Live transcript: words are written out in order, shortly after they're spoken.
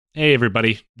Hey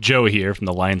everybody, Joe here from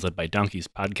the Lions Led by Donkeys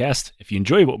podcast. If you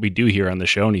enjoy what we do here on the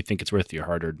show and you think it's worth your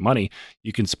hard-earned money,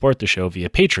 you can support the show via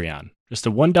Patreon. Just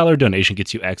a $1 donation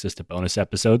gets you access to bonus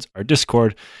episodes, our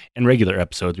Discord, and regular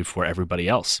episodes before everybody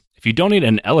else. If you donate at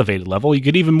an elevated level, you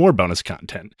get even more bonus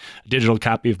content. A digital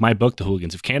copy of my book, The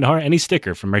Hooligans of Kandahar, and a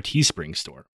sticker from our Teespring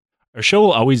store. Our show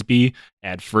will always be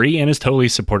ad-free and is totally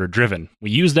supporter-driven. We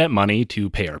use that money to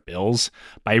pay our bills,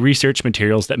 buy research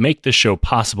materials that make this show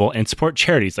possible, and support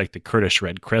charities like the Kurdish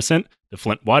Red Crescent, the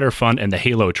Flint Water Fund, and the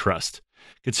Halo Trust.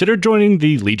 Consider joining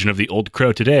the Legion of the Old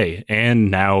Crow today. And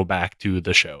now back to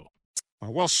the show.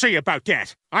 We'll see about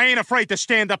that. I ain't afraid to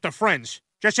stand up to friends.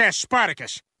 Just ask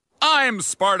Spartacus. I'm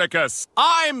Spartacus.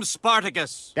 I'm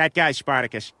Spartacus. That guy's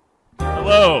Spartacus.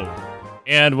 Hello,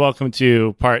 and welcome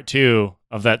to part 2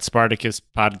 of that Spartacus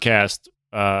podcast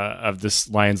of this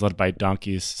Lions Led by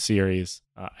Donkeys series.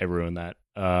 I ruined that.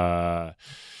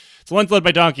 It's Lions Led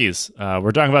by Donkeys.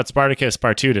 We're talking about Spartacus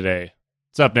part 2 today.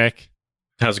 What's up, Nick?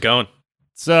 How's it going?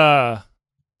 It's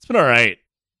been all right.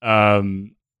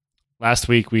 Last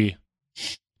week we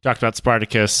talked about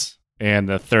Spartacus and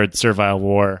the Third Servile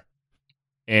War,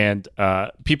 and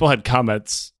people had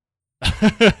comments.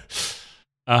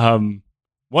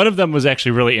 One of them was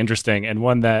actually really interesting, and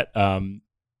one that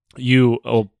you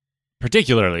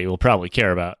particularly will probably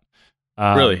care about.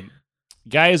 Really?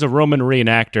 Guy is a Roman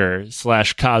reenactor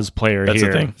 / cosplayer That's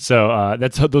here. the thing. So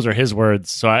those are his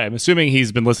words. So I'm assuming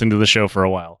he's been listening to the show for a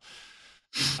while.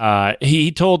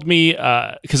 He told me,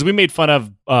 because we made fun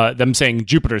of them saying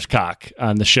Jupiter's cock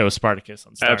on the show Spartacus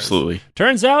on Starz. Absolutely.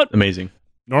 Turns out, Amazing.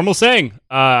 normal saying.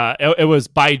 It was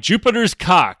by Jupiter's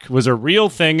cock was a real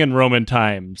thing in Roman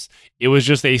times. It was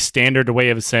just a standard way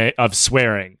of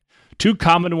swearing. Two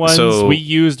common ones we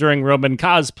use during Roman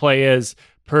cosplay is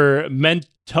per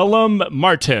mentulum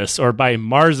Martis, or by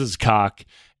Mars's cock,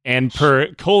 and per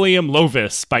colium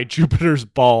Lovis, by Jupiter's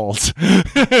balls.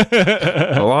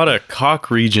 A lot of cock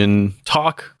region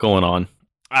talk going on.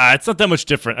 It's not that much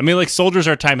different. I mean, like, soldiers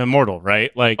are time immortal,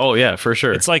 right? Like, Oh, yeah, for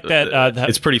sure. it's like that.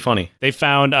 It's pretty funny. They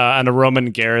found on a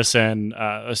Roman garrison,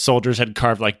 soldiers had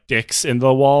carved like dicks in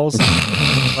the walls.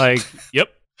 Like, yep,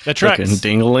 that tracks. Fucking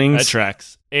dinglings. That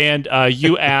tracks. And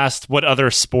you asked what other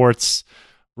sports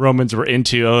Romans were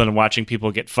into other than watching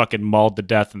people get fucking mauled to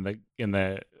death in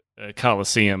the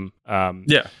Colosseum.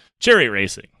 Yeah. Chariot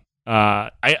racing.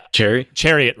 Cherry?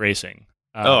 Chariot racing.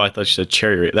 I thought you said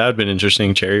cherry racing. That would have been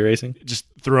interesting, cherry racing. Just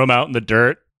throw them out in the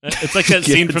dirt. It's like that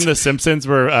scene from The Simpsons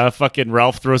where fucking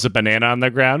Ralph throws a banana on the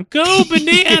ground. Go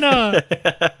banana!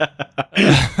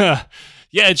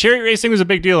 Yeah, chariot racing was a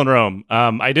big deal in Rome.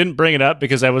 I didn't bring it up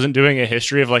because I wasn't doing a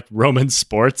history of like Roman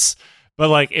sports, but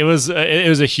like it was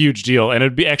a huge deal, and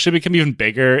it'd actually become even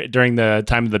bigger during the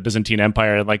time of the Byzantine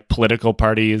Empire. Like, political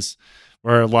parties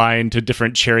were aligned to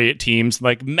different chariot teams.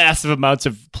 Like, massive amounts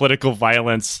of political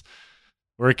violence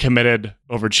were committed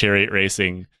over chariot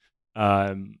racing.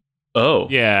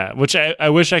 Yeah, which I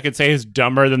wish I could say is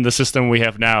dumber than the system we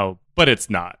have now, but it's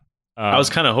not. I was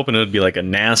kind of hoping it would be like a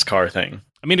NASCAR thing.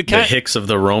 I mean, The Hicks of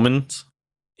the Romans.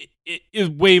 it is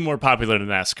way more popular than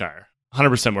NASCAR.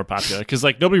 100% more popular, because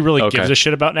like nobody really gives a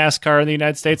shit about NASCAR in the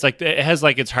United States. Like, it has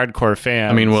like its hardcore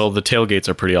fans. I mean, well, the tailgates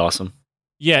are pretty awesome.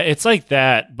 Yeah, it's like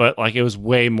that, but like it was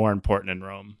way more important in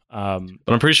Rome. But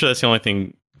I'm pretty sure that's the only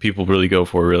thing people really go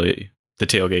for, really. The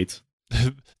tailgates.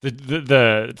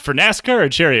 the for NASCAR or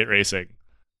chariot racing?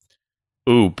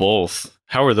 Ooh, both.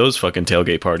 How are those fucking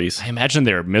tailgate parties? I imagine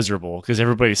they were miserable because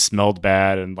everybody smelled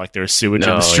bad and like there was sewage in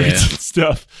the streets and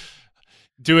stuff.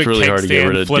 It's really hard to get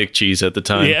rid of dick cheese at the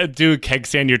time. Yeah, do a keg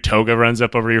stand, your toga runs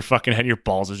up over your fucking head, your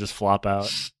balls will just flop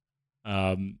out.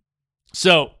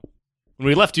 So when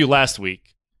we left you last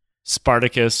week,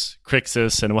 Spartacus,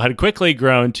 Crixus, and what had quickly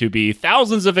grown to be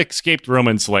thousands of escaped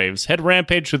Roman slaves had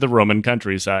rampaged through the Roman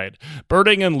countryside,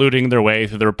 burning and looting their way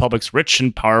through the Republic's rich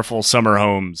and powerful summer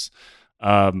homes.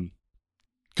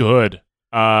 Good.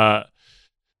 But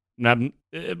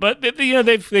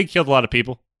they killed a lot of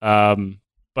people.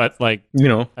 But like,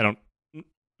 I'm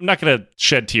not going to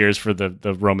shed tears for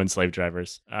the Roman slave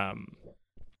drivers.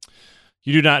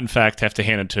 You do not, in fact, have to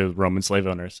hand it to Roman slave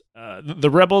owners. The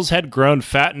rebels had grown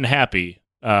fat and happy,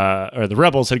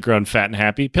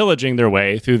 pillaging their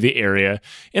way through the area,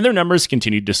 and their numbers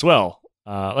continued to swell.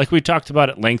 Like we talked about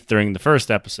at length during the first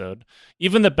episode,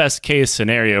 even the best case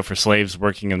scenario for slaves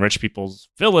working in rich people's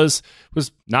villas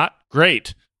was not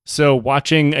great. So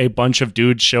watching a bunch of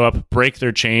dudes show up, break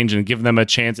their chains, and give them a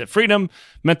chance at freedom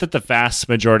meant that the vast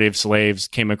majority of slaves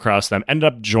came across them ended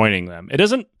up joining them. It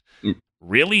doesn't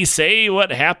really say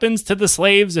what happens to the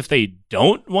slaves if they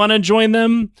don't want to join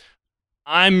them.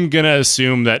 I'm going to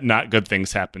assume that not good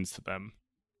things happens to them.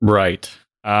 Right.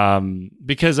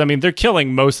 Because I mean they're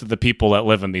killing most of the people that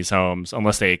live in these homes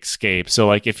unless they escape. So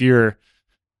like if you're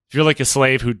like a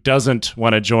slave who doesn't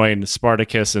want to join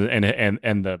Spartacus and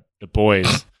the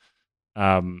boys,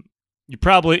 you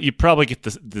probably get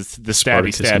the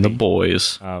Spartacus stabby and the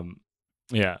boys.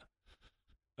 Yeah.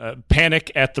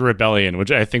 Panic at the Rebellion,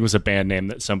 which I think was a band name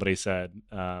that somebody said.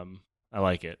 I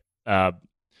like it.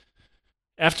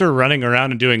 After running around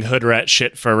and doing hood rat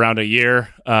shit for around a year,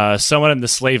 someone in the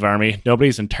slave army,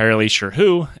 nobody's entirely sure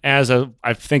who,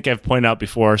 I think I've pointed out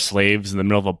before, slaves in the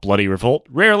middle of a bloody revolt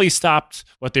rarely stopped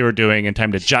what they were doing in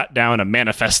time to jot down a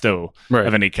manifesto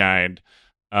of any kind.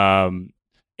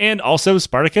 And also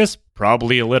Spartacus,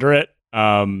 probably illiterate,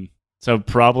 so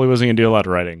probably wasn't going to do a lot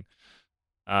of writing.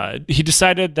 He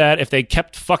decided that if they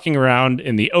kept fucking around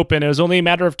in the open, it was only a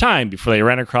matter of time before they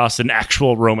ran across an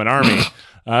actual Roman army.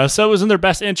 So it was in their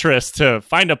best interest to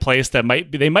find a place that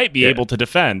they might be able to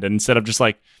defend instead of just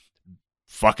like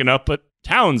fucking up at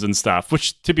towns and stuff,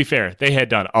 which to be fair, they had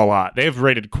done a lot. They've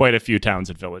raided quite a few towns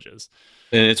and villages.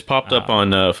 And it's popped up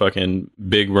on fucking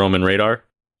big Roman radar.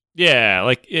 Yeah,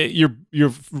 like you're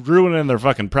ruining their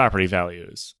fucking property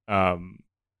values. And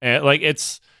like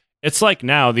it's like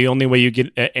now the only way you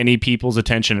get any people's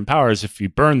attention and power is if you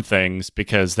burn things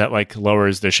because that like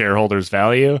lowers the shareholders'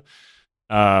 value.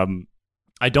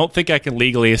 I don't think I can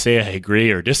legally say I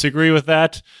agree or disagree with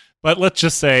that, but let's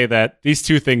just say that these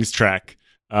two things track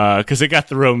because it got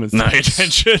the Romans to pay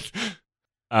attention.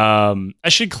 I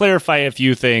should clarify a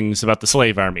few things about the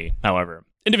slave army, however.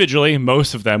 Individually,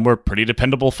 most of them were pretty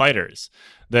dependable fighters.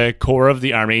 The core of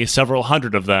the army, several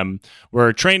hundred of them,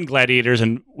 were trained gladiators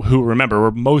and who, remember,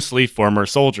 were mostly former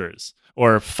soldiers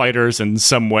or fighters in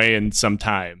some way in some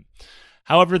time.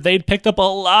 However, they'd picked up a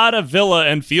lot of villa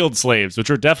and field slaves, which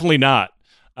were definitely not.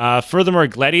 Furthermore,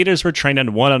 gladiators were trained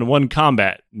in one-on-one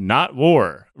combat, not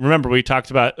war. Remember, we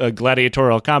talked about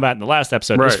gladiatorial combat in the last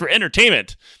episode. It was for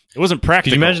entertainment. It wasn't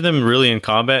practical. Could you imagine them really in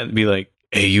combat and be like,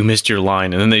 hey, you missed your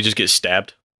line, and then they just get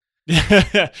stabbed?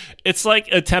 It's like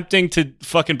attempting to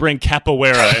fucking bring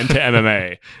capoeira into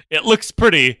MMA. It looks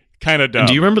pretty kind of dumb.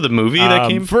 Do you remember the movie that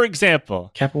came? For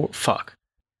example, Fuck.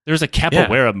 There's a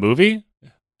capoeira movie.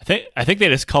 I think they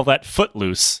just call that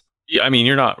Footloose. Yeah, I mean,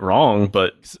 you're not wrong,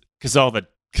 but because all the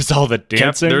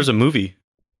dancing. There's a movie,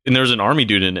 and there's an army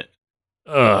dude in it.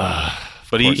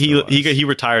 But he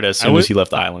retired as soon as he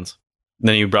left the islands. And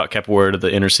then he brought capoeira to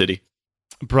the inner city.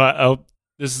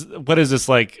 What is this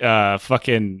like?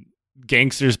 Fucking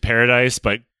Gangster's Paradise,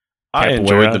 but capoeira? I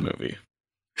enjoyed the movie.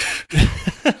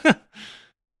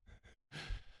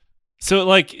 So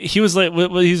like he was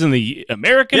he's in the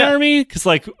American army because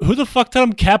like who the fuck taught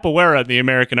him capoeira in the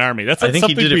American army? That's I think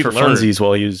he did it for funsies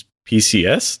while he was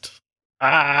PCS'd.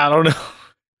 I don't know.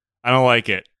 I don't like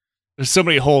it. There's so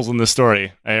many holes in this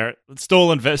story.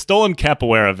 Stolen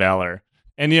capoeira valor,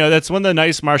 and that's one of the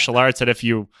nice martial arts that if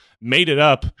you made it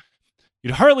up,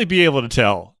 you'd hardly be able to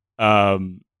tell.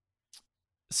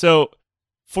 So,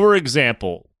 for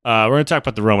example, we're going to talk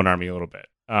about the Roman army a little bit.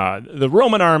 The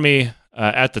Roman army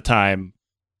at the time,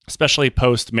 especially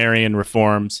post-Marian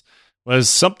reforms, was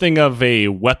something of a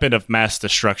weapon of mass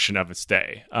destruction of its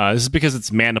day. This is because its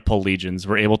maniple legions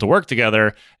were able to work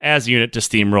together as a unit to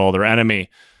steamroll their enemy.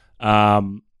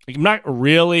 I'm not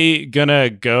really going to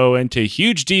go into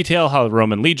huge detail how the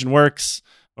Roman legion works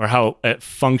or how it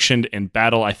functioned in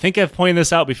battle. I think I've pointed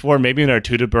this out before, maybe in our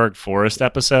Teutoburg Forest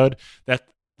episode, that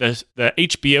the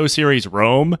HBO series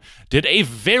Rome did a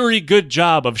very good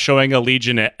job of showing a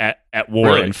legion at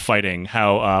war and fighting.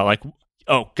 How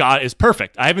oh, God is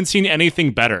perfect. I haven't seen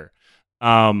anything better.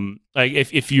 Like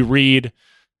if you read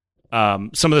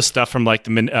some of the stuff from like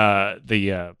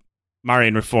the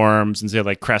Marian reforms and say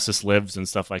like Crassus Lives and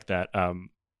stuff like that,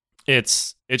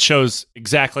 it shows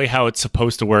exactly how it's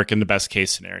supposed to work in the best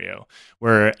case scenario,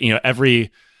 where every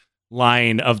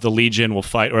line of the legion will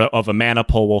fight, or of a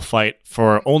maniple will fight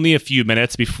for only a few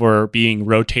minutes before being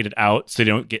rotated out, so they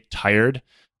don't get tired.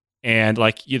 And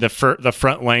like the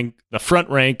front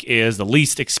rank is the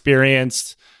least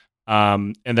experienced,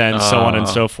 and then so on and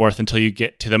so forth until you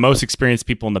get to the most experienced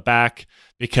people in the back.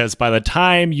 Because by the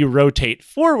time you rotate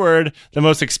forward, the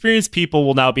most experienced people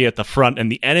will now be at the front,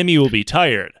 and the enemy will be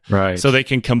tired. Right. So they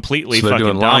can completely fucking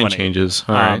doing dominate. line changes.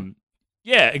 All right.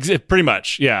 Yeah, pretty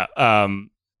much. Yeah.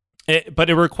 But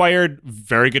it required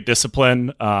very good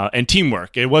discipline and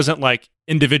teamwork. It wasn't like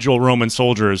individual Roman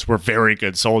soldiers were very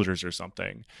good soldiers or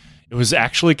something. It was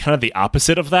actually kind of the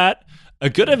opposite of that. A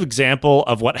good example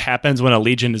of what happens when a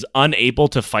legion is unable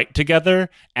to fight together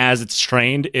as it's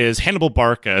trained is Hannibal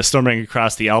Barca storming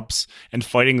across the Alps and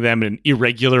fighting them in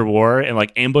irregular war and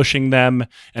like ambushing them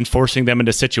and forcing them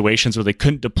into situations where they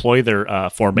couldn't deploy their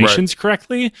formations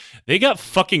correctly. They got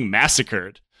fucking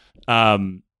massacred.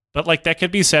 But like that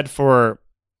could be said for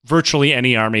virtually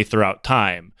any army throughout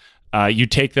time. You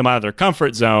take them out of their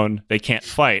comfort zone, they can't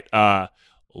fight.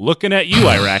 Looking at you,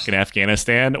 Iraq and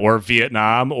Afghanistan, or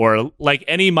Vietnam, or like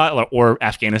or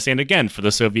Afghanistan again for the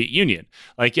Soviet Union.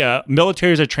 Like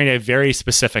militaries are trained a very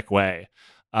specific way,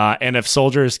 and if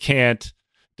soldiers can't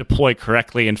deploy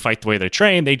correctly and fight the way they're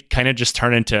trained, they kind of just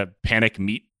turn into panic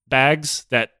meat bags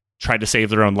that try to save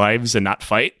their own lives and not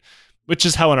fight, which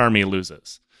is how an army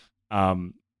loses.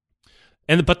 But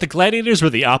the gladiators were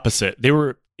the opposite. They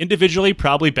were individually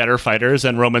probably better fighters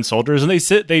than Roman soldiers, and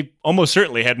they almost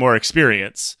certainly had more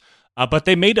experience. But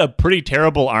they made a pretty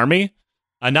terrible army.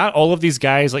 Not all of these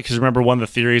guys, like, because remember one of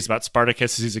the theories about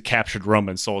Spartacus is he's a captured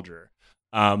Roman soldier.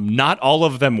 Not all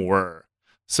of them were.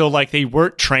 So, like, they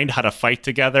weren't trained how to fight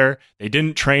together. They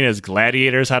didn't train as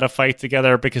gladiators how to fight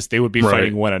together because they would be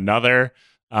fighting one another.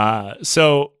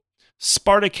 So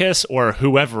Spartacus, or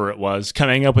whoever it was,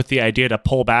 coming up with the idea to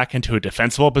pull back into a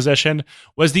defensible position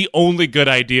was the only good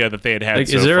idea that they had like,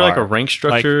 so is there far. like a rank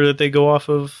structure that they go off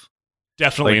of?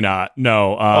 Definitely not.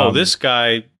 No. This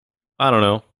guy, I don't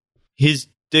know. His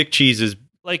dick cheese is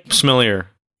like smellier.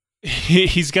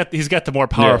 He's got the more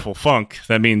powerful funk.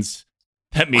 That means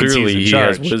clearly he's in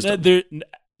charge. He has wisdom.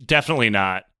 Definitely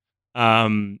not.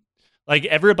 Like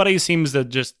everybody seems to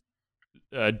just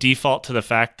default to the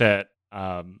fact that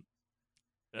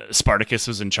Spartacus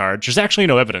was in charge. There's actually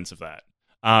no evidence of that.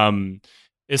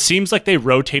 It seems like they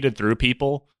rotated through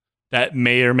people that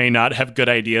may or may not have good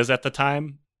ideas at the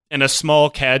time, and a small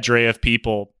cadre of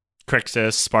people,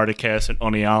 Crixus, Spartacus, and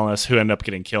Onialis, who end up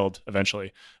getting killed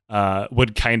eventually,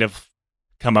 would kind of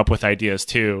come up with ideas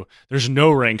too. There's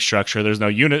no rank structure. There's no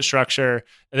unit structure.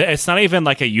 It's not even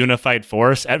like a unified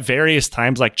force. At various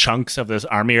times, like chunks of this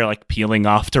army are like peeling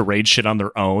off to raid shit on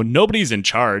their own. Nobody's in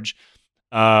charge.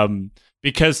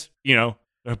 Because, you know,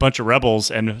 they're a bunch of rebels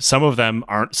and some of them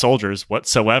aren't soldiers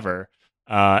whatsoever.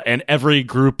 And every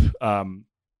group,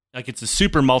 like it's a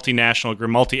super multinational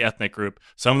group, multi-ethnic group.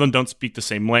 Some of them don't speak the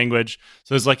same language.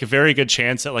 So there's like a very good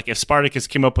chance that like if Spartacus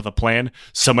came up with a plan,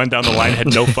 someone down the line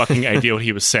had no fucking idea what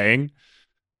he was saying.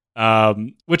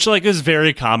 Which like is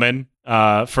very common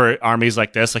for armies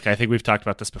like this. Like I think we've talked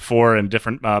about this before in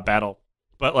different battle.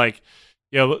 But like,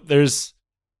 you know, there's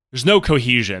no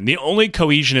cohesion. The only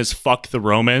cohesion is fuck the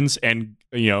Romans and,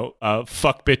 you know,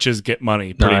 fuck bitches get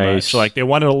money pretty much. Like they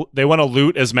want to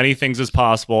loot as many things as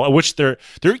possible, which they're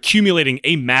accumulating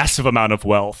a massive amount of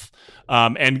wealth,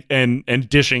 and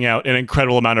dishing out an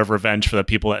incredible amount of revenge for the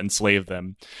people that enslaved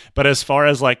them. But as far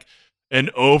as like an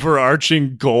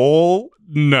overarching goal,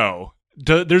 no.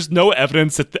 There's no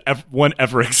evidence that one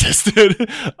ever existed.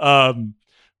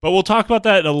 But we'll talk about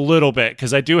that in a little bit,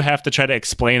 because I do have to try to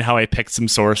explain how I picked some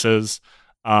sources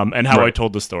and how I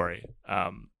told the story.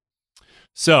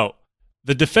 So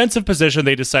the defensive position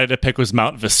they decided to pick was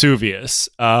Mount Vesuvius.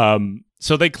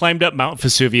 So they climbed up Mount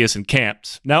Vesuvius and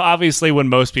camped. Now, obviously, when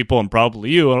most people, and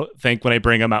probably you, think when I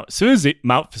bring up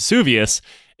Mount Vesuvius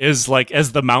is like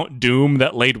as the Mount Doom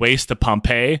that laid waste to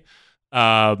Pompeii.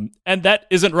 And that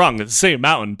isn't wrong. It's the same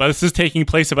mountain, but this is taking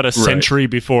place about a century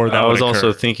before that. I was also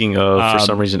also thinking of, for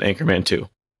some reason, Anchorman 2.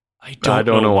 I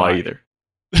don't know why either.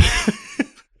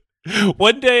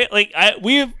 One day, like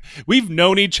we've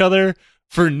known each other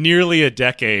for nearly a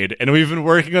decade, and we've been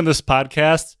working on this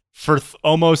podcast for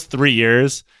almost 3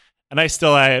 years, and I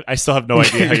still have no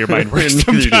idea how your mind works.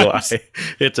 Sometimes.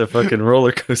 It's a fucking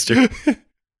roller coaster.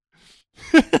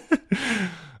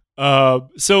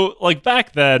 So like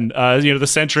back then, the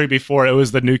century before, it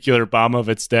was the nuclear bomb of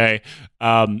its day.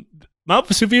 Mount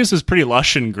Vesuvius was pretty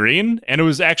lush and green, and it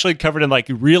was actually covered in like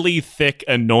really thick,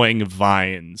 annoying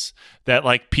vines that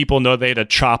like people know they had to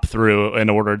chop through in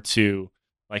order to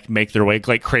like make their way,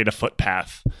 like create a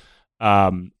footpath.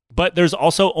 But there's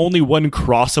also only one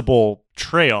crossable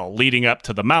trail leading up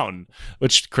to the mountain,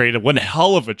 which created one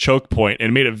hell of a choke point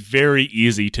and made it very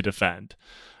easy to defend.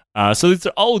 So these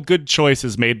are all good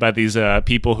choices made by these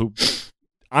people who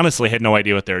honestly had no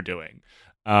idea what they were doing.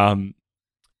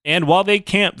 And while they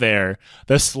camped there,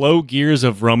 the slow gears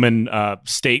of Roman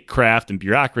statecraft and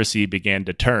bureaucracy began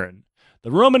to turn.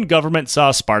 The Roman government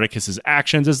saw Spartacus's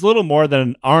actions as little more than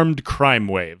an armed crime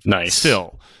wave. Nice.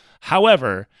 Still.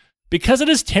 However, because it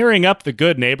is tearing up the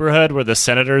good neighborhood where the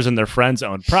senators and their friends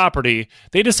owned property,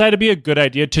 they decided to be a good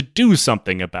idea to do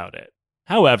something about it.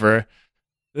 However,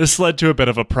 this led to a bit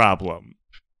of a problem.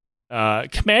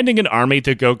 commanding an army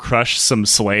to go crush some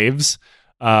slaves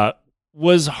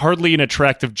was hardly an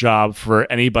attractive job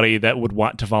for anybody that would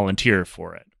want to volunteer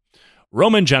for it.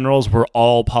 Roman generals were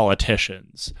all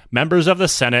politicians, members of the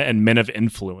Senate and men of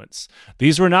influence.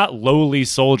 These were not lowly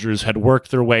soldiers who had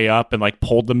worked their way up and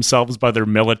pulled themselves by their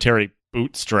military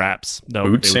bootstraps. No,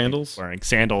 boot sandals? Wearing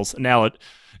sandals. Now,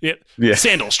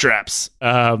 sandal straps.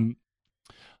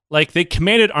 They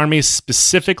commanded armies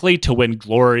specifically to win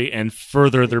glory and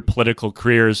further their political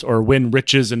careers, or win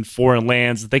riches in foreign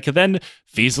lands that they could then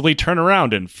feasibly turn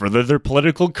around and further their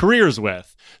political careers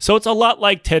with. So it's a lot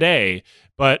like today,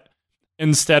 but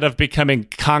instead of becoming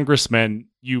congressman,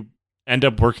 you end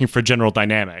up working for General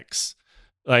Dynamics.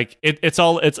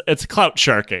 It's clout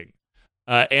sharking.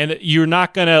 And you're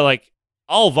not going to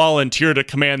I'll volunteer to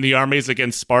command the armies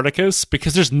against Spartacus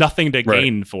because there's nothing to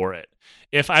gain for it.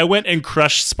 If I went and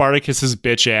crushed Spartacus's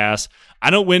bitch ass, I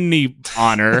don't win any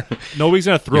honor. Nobody's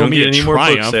going to throw me a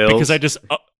triumph because I just...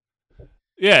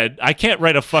 I can't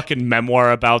write a fucking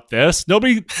memoir about this.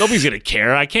 Nobody's going to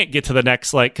care. I can't get to the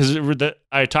next, because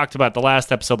I talked about the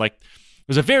last episode,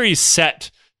 there's a very set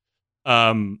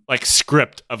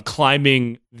script of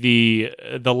climbing the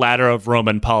ladder of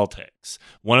Roman politics.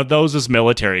 One of those is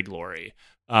military glory.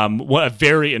 A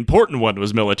very important one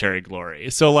was military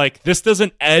glory. So this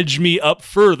doesn't edge me up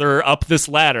further up this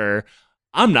ladder.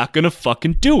 I'm not going to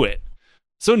fucking do it.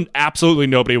 So absolutely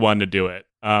nobody wanted to do it.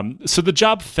 So the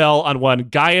job fell on one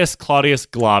Gaius Claudius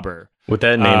Glaber. With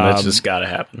that name, that's just got to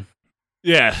happen.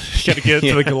 Yeah, you got to get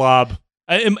to the glob.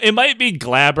 It might be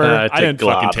Glaber. I didn't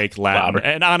fucking take Latin. Glaber.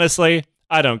 And honestly,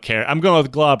 I don't care. I'm going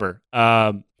with Glaber.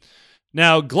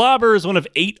 Now, Glaber is one of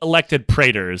 8 elected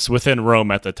praetors within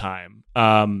Rome at the time.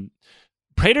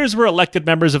 Praetors were elected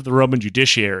members of the Roman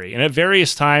judiciary, and at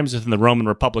various times within the Roman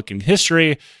Republican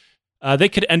history, they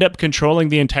could end up controlling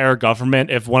the entire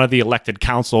government if one of the elected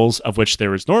councils, of which there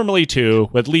was normally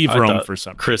 2, would leave Rome for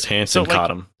some. Chris Hansen caught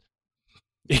him.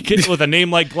 With a name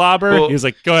like Glaber, he was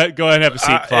like, "Go ahead and have a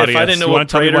seat, Claudius. If I didn't know what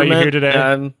praetor meant, you're here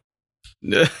today."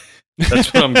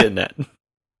 That's what I'm getting at.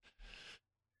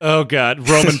 Oh God,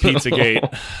 Roman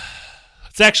Pizzagate.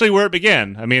 It's actually where it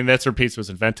began. I mean, that's where pizza was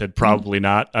invented. Probably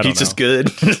not. I don't Pizza's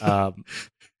know.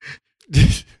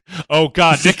 Good. Oh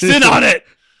God, Nick's in on it.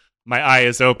 My eye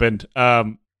is opened.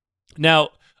 Now,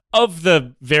 of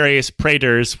the various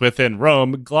praetors within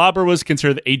Rome, Glaber was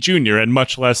considered a junior and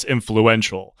much less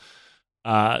influential.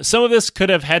 Some of this could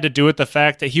have had to do with the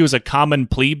fact that he was a common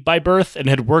plebe by birth and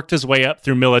had worked his way up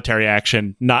through military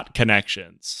action, not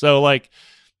connections. So,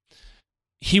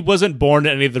 he wasn't born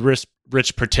in any of the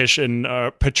rich patrician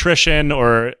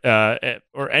or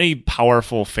any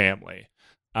powerful family.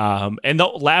 And the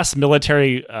last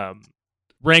military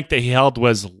rank that he held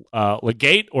was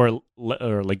legate or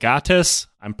legatus.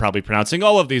 I'm probably pronouncing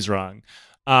all of these wrong.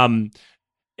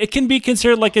 It can be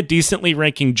considered a decently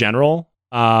ranking general.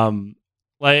 He would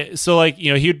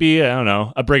be, I don't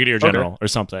know, a brigadier general or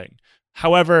something.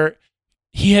 However,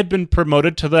 he had been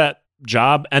promoted to that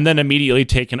job and then immediately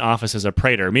taken office as a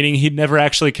praetor, meaning he'd never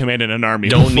actually commanded an army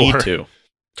before. Don't need to,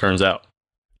 turns out.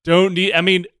 I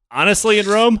mean, honestly, in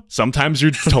Rome, sometimes you're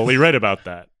totally right about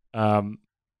that.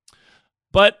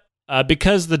 But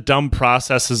because the dumb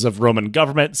processes of Roman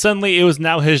government, suddenly it was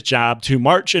now his job to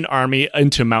march an army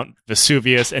into Mount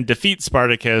Vesuvius and defeat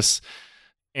Spartacus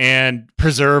and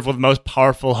preserve one of the most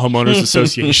powerful homeowners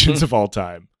associations of all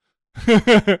time.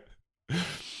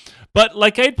 But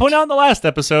like I pointed out in the last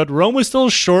episode, Rome was still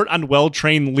short on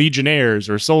well-trained legionnaires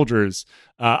or soldiers.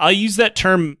 I'll use that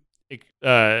term,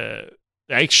 I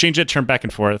exchange that term back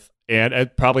and forth, and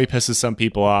it probably pisses some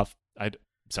people off.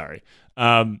 Sorry.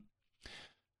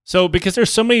 So because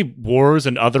there's so many wars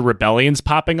and other rebellions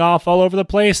popping off all over the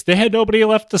place, they had nobody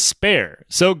left to spare.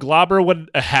 So Glaber would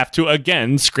have to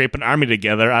again scrape an army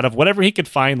together out of whatever he could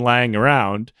find lying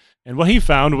around, and what he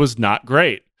found was not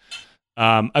great.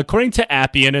 According to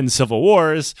Appian in Civil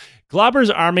Wars,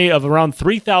 Glaber's army of around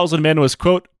 3,000 men was,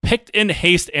 quote, picked in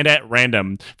haste and at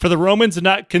random, for the Romans did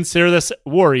not consider this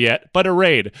war yet, but a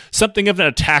raid, something of an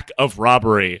attack of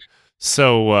robbery.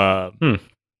 So,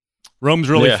 Rome's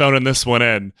really phoning this one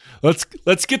in.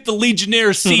 Let's get the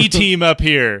Legionnaire C team up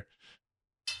here.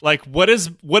 What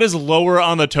is lower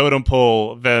on the totem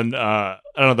pole than I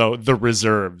don't know, the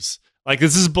reserves?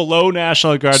 This is below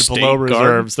National Guard, State below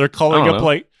reserves. Guard? They're calling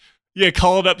up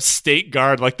calling up State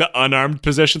Guard, the unarmed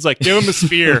positions. Give him a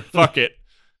spear. Fuck it.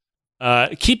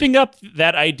 Keeping up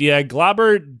that idea,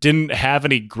 Glaber didn't have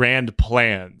any grand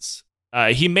plans.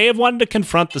 He may have wanted to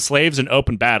confront the slaves in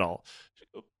open battle.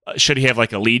 Should he have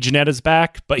a legion at his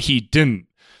back? But he didn't.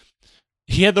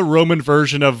 he had the Roman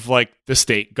version of like the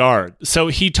state guard. So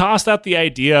he tossed out the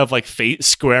idea of like fate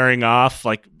squaring off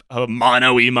like a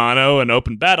mano-a-mano in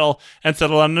open battle and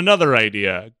settled on another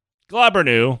idea. Glaber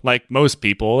knew, like most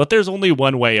people, that there's only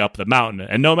one way up the mountain,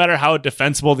 and no matter how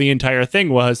defensible the entire thing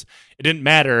was, it didn't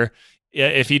matter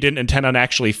if he didn't intend on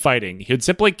actually fighting. He would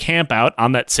simply camp out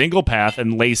on that single path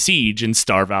and lay siege and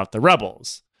starve out the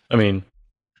rebels. I mean,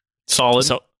 solid.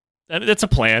 So that's a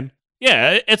plan.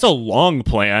 Yeah, it's a long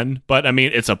plan, but I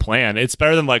mean, it's a plan. It's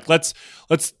better than like let's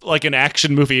like an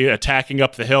action movie attacking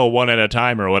up the hill one at a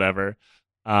time or whatever.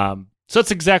 So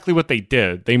that's exactly what they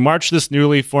did. They marched this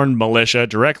newly formed militia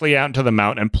directly out into the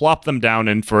mountain and plopped them down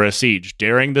in for a siege,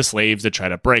 daring the slaves to try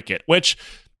to break it, which,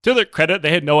 to their credit,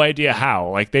 they had no idea how.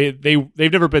 Like, they've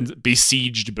never been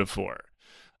besieged before.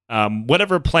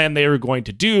 Whatever plan they were going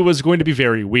to do was going to be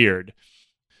very weird.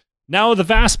 Now, the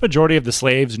vast majority of the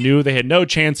slaves knew they had no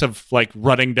chance of, like,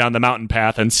 running down the mountain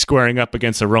path and squaring up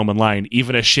against a Roman line,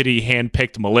 even a shitty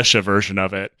hand-picked militia version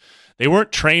of it. They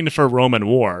weren't trained for Roman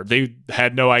war. They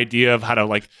had no idea of how to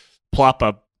like plop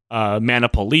a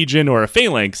Maniple Legion or a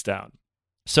Phalanx down.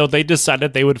 So they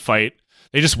decided they would fight.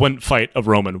 They just wouldn't fight a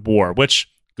Roman war,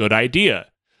 which, good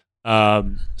idea.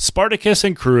 Spartacus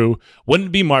and crew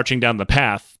wouldn't be marching down the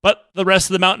path, but the rest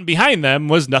of the mountain behind them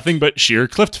was nothing but sheer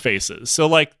cliff faces. So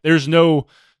like there's no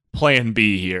plan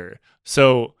B here.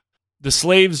 So the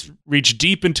slaves reached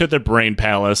deep into their brain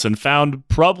palace and found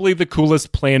probably the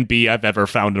coolest plan B I've ever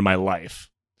found in my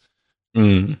life.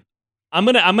 I'm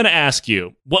gonna ask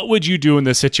you, what would you do in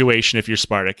this situation if you're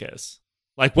Spartacus?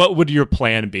 Like, what would your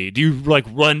plan be? Do you like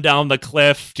run down the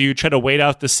cliff? Do you try to wait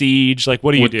out the siege? Like,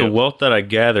 what do you do? With the wealth that I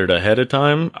gathered ahead of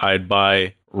time, I'd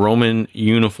buy Roman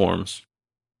uniforms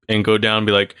and go down and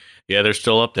be like, yeah, they're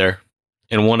still up there.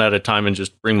 And one at a time and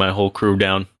just bring my whole crew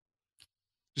down.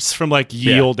 Just from like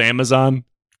old Amazon.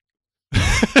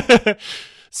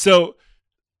 So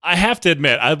I have to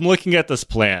admit, I'm looking at this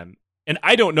plan and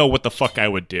I don't know what the fuck I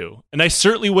would do. And I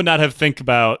certainly would not have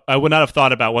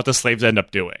thought about what the slaves end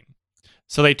up doing.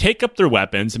 So they take up their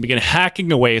weapons and begin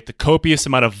hacking away at the copious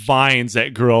amount of vines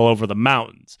that grew all over the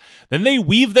mountains. Then they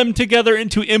weave them together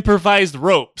into improvised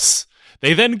ropes.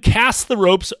 They then cast the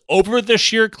ropes over the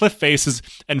sheer cliff faces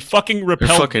and fucking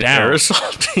rappel down.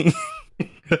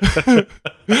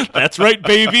 That's right,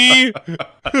 baby.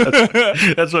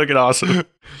 That's fucking awesome.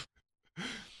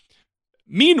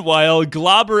 Meanwhile,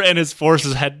 Glaber and his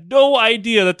forces had no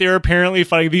idea that they were apparently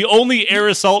fighting the only air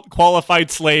assault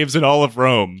qualified slaves in all of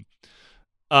Rome.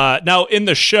 Now, in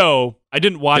the show, I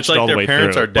didn't watch it all the way through.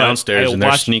 It's like their parents are downstairs and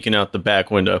they're sneaking out the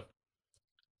back window.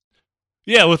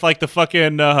 Yeah, with like the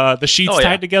fucking the sheets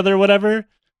tied together or whatever.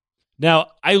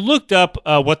 Now, I looked up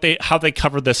how they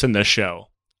covered this in this show.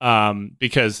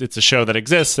 Because it's a show that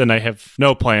exists and I have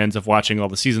no plans of watching all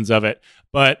the seasons of it.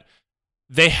 But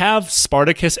they have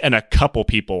Spartacus and a couple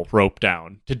people roped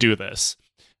down to do this.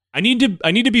 I need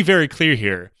to be very clear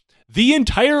here. The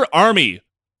entire army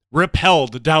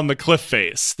rappelled down the cliff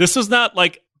face. This was not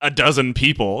like a dozen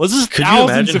people. This is Could thousands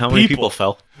you imagine of how many people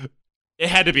fell? It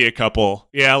had to be a couple.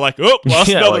 Yeah, like, lost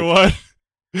another one.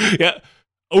 Yeah.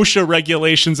 OSHA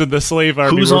regulations in the slave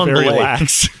army were very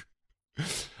lax.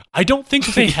 I don't think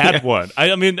they had one.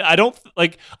 I mean,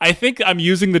 I think I'm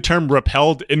using the term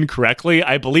rappelled incorrectly.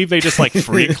 I believe they just like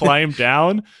free climbed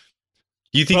down.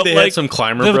 You think they had some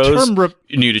climber bros?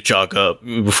 You need to chalk up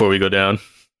before we go down.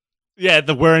 Yeah,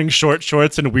 the wearing short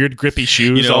shorts and weird grippy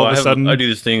shoes all of a sudden. I do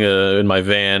this thing in my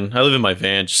van. I live in my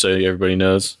van, just so everybody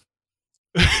knows.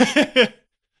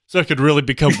 So I could really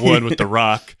become one with The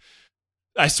Rock.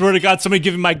 I swear to God, somebody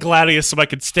give me my gladius so I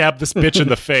could stab this bitch in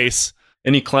the face.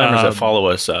 Any climbers that follow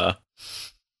us, I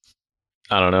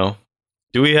don't know.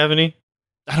 Do we have any?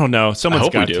 I don't know. Someone's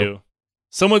got to.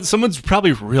 Someone's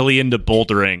probably really into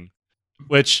bouldering,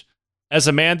 which, as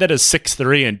a man that is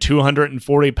 6'3" and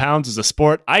 240 pounds is a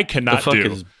sport, I cannot do. The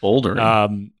fuck is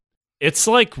bouldering? It's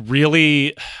like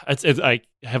really... I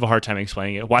have a hard time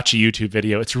explaining it. Watch a YouTube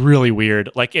video. It's really weird.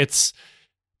 Like,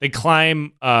 they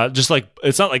climb just like,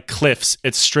 it's not like cliffs,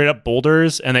 it's straight up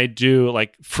boulders, and they do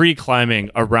like free climbing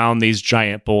around these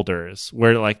giant boulders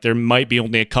where like there might be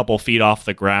only a couple feet off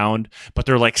the ground, but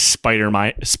they're like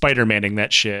Spider-Manning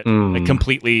that shit. Like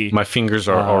completely. My fingers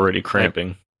are already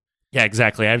cramping. Yeah,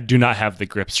 exactly. I do not have the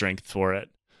grip strength for it.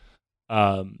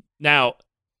 Now,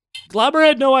 Glaber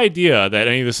had no idea that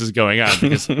any of this is going on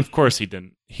because of course he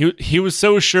didn't. He was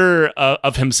so sure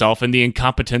of himself and the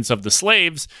incompetence of the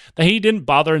slaves that he didn't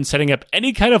bother in setting up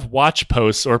any kind of watch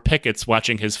posts or pickets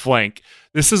watching his flank.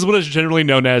 This is what is generally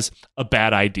known as a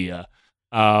bad idea.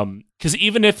 Because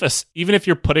even if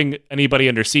you're putting anybody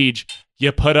under siege,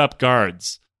 you put up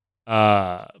guards.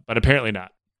 But apparently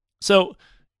not. So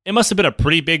it must have been a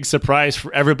pretty big surprise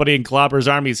for everybody in Glaber's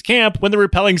army's camp when the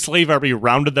repelling slave army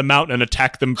rounded them out and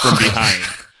attacked them from behind.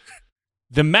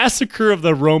 The massacre of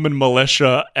the Roman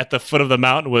militia at the foot of the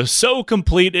mountain was so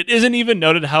complete, it isn't even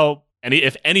noted how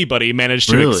if anybody managed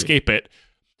to escape it.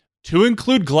 To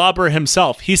include Glaber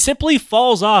himself, he simply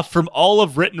falls off from all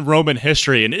of written Roman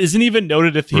history and isn't even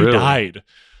noted if he died.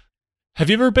 Have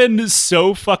you ever been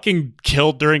so fucking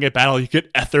killed during a battle you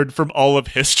get ethered from all of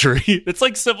history? It's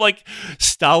like some like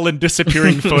Stalin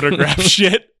disappearing photograph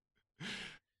shit.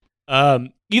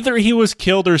 Either he was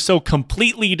killed or so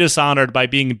completely dishonored by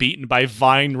being beaten by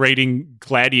vine-raiding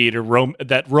gladiator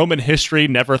that Roman history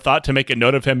never thought to make a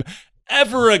note of him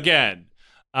ever again,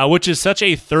 which is such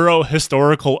a thorough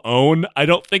historical own. I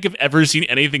don't think I've ever seen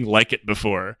anything like it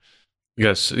before.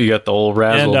 Yes, you got the old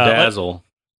razzle-dazzle.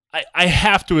 I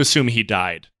have to assume he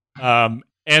died. And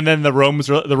then the Romans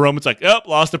like, oh,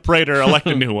 lost a praetor, elect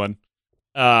a new one.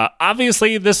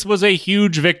 Obviously, this was a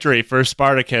huge victory for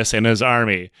Spartacus and his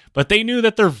army, but they knew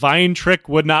that their vine trick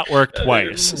would not work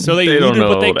twice, so they looted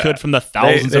what they could from the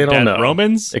thousands of dead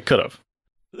Romans. They could have.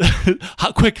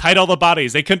 Quick, hide all the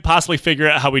bodies. They couldn't possibly figure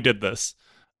out how we did this.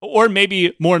 Or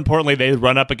maybe, more importantly, they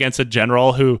run up against a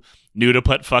general who knew to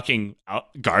put fucking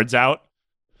guards out.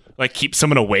 Like, keep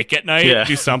someone awake at night,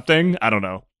 do something. I don't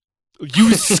know.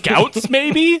 Use scouts,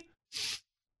 maybe?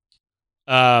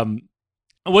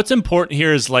 What's important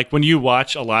here is, like, when you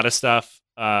watch a lot of stuff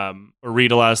or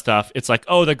read a lot of stuff, it's like,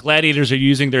 oh, the gladiators are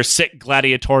using their sick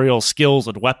gladiatorial skills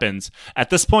and weapons. At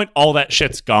this point, all that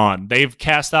shit's gone. They've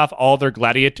cast off all their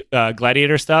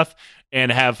gladiator stuff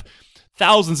and have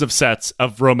thousands of sets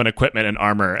of Roman equipment and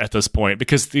armor at this point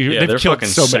because they've killed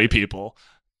so many people.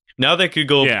 Now they could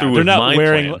go through they're with not my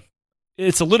wearing. plan.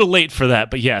 It's a little late for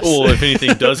that, but yes. Well, if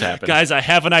anything does happen. Guys, I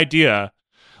have an idea.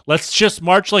 Let's just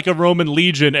march like a Roman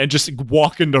legion and just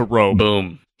walk into Rome.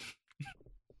 Boom.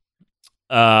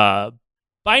 By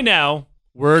now,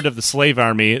 word of the slave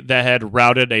army that had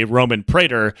routed a Roman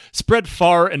praetor spread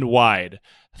far and wide.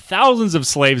 Thousands of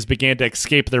slaves began to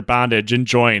escape their bondage and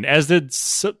join, as did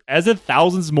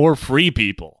thousands more free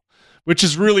people. Which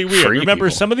is really weird. Remember,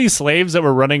 some of these slaves that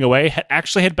were running away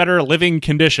actually had better living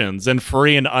conditions than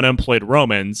free and unemployed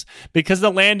Romans because the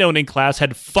landowning class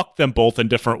had fucked them both in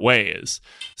different ways.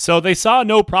 So they saw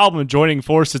no problem joining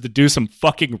forces to do some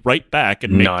fucking right back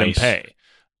and make them pay.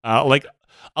 Like,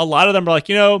 a lot of them are like,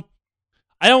 I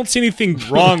don't see anything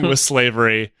wrong with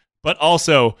slavery, but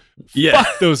also,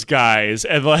 fuck those guys.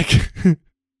 And like,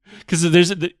 because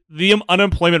the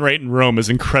unemployment rate in Rome is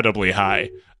incredibly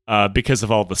high. Because of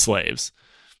all the slaves.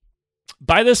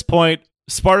 By this point,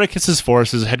 Spartacus's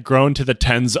forces had grown to the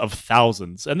tens of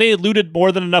thousands, and they had looted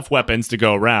more than enough weapons to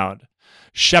go around.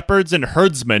 Shepherds and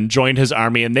herdsmen joined his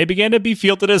army, and they began to be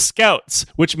fielded as scouts,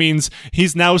 which means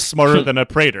he's now smarter than a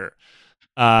praetor.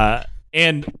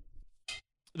 And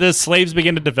the slaves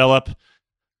began to develop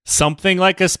something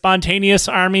like a spontaneous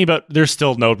army, but there's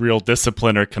still no real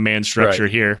discipline or command structure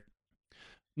here.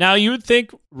 Now, you would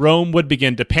think Rome would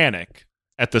begin to panic.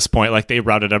 At this point, like they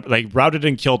routed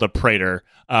and killed a praetor,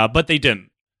 but they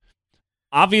didn't.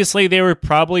 Obviously, they were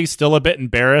probably still a bit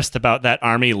embarrassed about that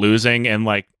army losing and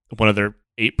like one of their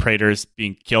 8 praetors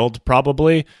being killed,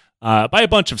 probably by a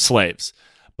bunch of slaves.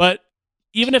 But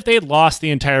even if they had lost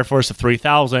the entire force of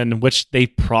 3,000, which they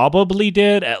probably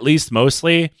did, at least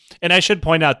mostly, and I should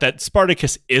point out that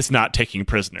Spartacus is not taking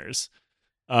prisoners.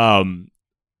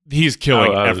 He's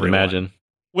killing everyone. Imagine.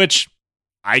 Which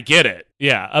I get it.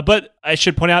 Yeah. But I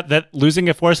should point out that losing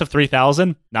a force of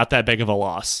 3,000, not that big of a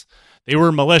loss. They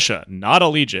were militia, not a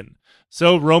legion.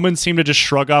 So Romans seemed to just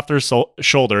shrug off their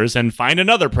shoulders and find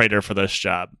another praetor for this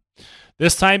job.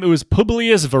 This time it was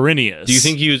Publius Varinius. Do you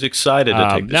think he was excited to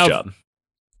take this job?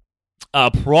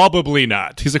 Probably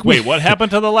not. He's like, wait, what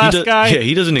happened to the last guy? Yeah,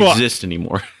 he doesn't exist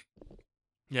anymore.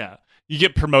 Yeah. You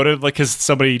get promoted like because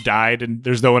somebody died and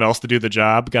there's no one else to do the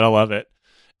job. Gotta love it.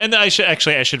 And I should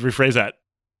rephrase that.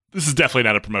 This is definitely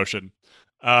not a promotion.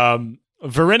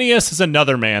 Varinius is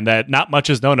another man that not much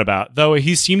is known about, though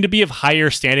he seemed to be of higher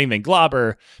standing than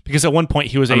Glaber, because at one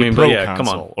point he was a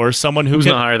proconsul, or someone who's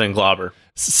not higher than Glaber.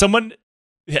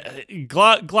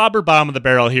 Glaber bottom of the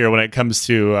barrel here when it comes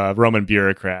to Roman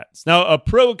bureaucrats. Now, a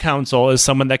proconsul is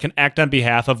someone that can act on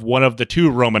behalf of one of the 2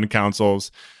 Roman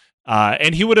consuls,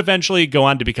 and he would eventually go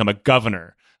on to become a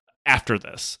governor. After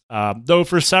this, though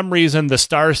for some reason the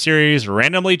Star series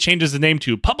randomly changes the name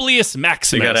to Publius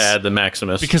Maximus. You gotta add the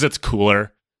Maximus because it's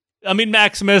cooler. I mean,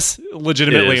 Maximus,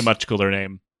 legitimately a much cooler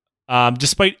name,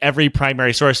 despite every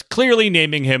primary source clearly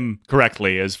naming him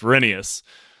correctly as Varinius.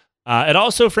 It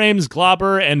also frames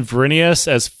Glaber and Varinius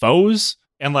as foes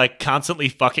and like constantly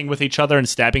fucking with each other and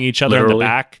stabbing each other in the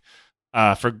back.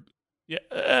 Glauber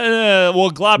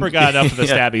got enough of the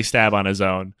stabby stab on his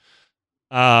own.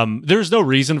 There's no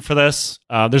reason for this.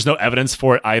 There's no evidence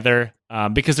for it either,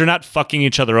 because they're not fucking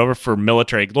each other over for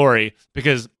military glory.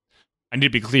 Because I need to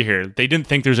be clear here, they didn't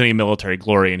think there's any military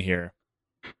glory in here.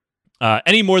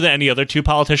 Any more than any other two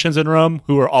politicians in Rome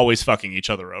who are always fucking each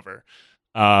other over.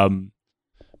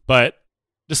 But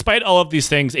despite all of these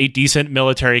things, a decent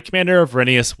military commander,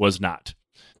 Verinius was not.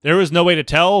 There was no way to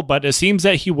tell, but it seems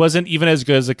that he wasn't even as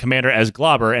good as a commander as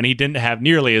Glauber, and he didn't have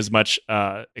nearly as much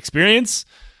experience.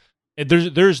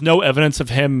 There's no evidence of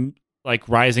him like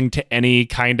rising to any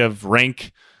kind of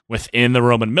rank within the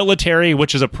Roman military,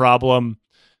 which is a problem.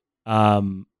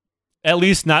 At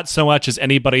least not so much as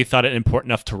anybody thought it important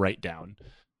enough to write down.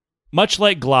 Much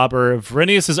like Glauber,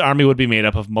 Verinius's army would be made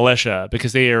up of militia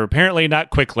because they are apparently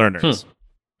not quick learners.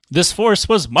 This force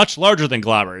was much larger than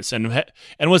Glauber's and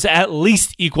was at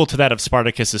least equal to that of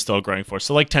Spartacus' still growing force,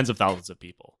 so like tens of thousands of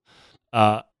people.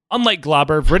 Unlike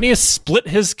Glauber, Verinius split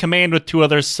his command with two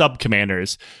other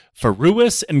sub-commanders,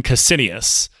 Ferruus and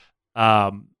Cassinius.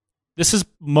 This is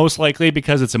most likely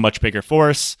because it's a much bigger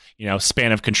force,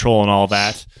 span of control and all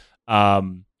that.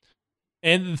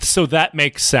 And so that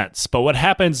makes sense. But what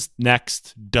happens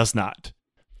next does not.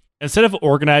 Instead of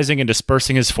organizing and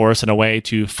dispersing his force in a way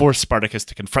to force Spartacus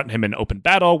to confront him in open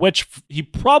battle, which he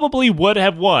probably would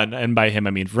have won, and by him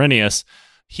I mean Verinius,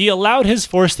 he allowed his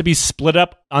force to be split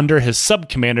up under his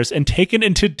sub-commanders and taken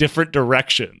into different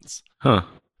directions.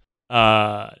 Not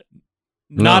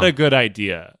a good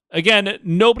idea. Again,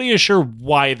 nobody is sure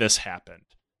why this happened.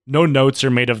 No notes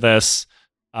are made of this.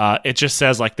 It just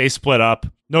says like they split up.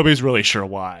 Nobody's really sure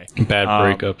why. Bad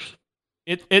breakups.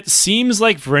 It seems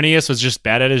like Verinius was just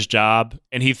bad at his job,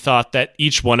 and he thought that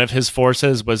each one of his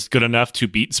forces was good enough to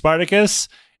beat Spartacus,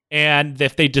 and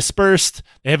if they dispersed,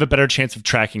 they have a better chance of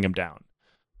tracking him down.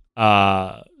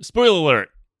 Spoiler alert: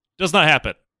 does not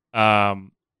happen.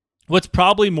 What's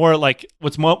more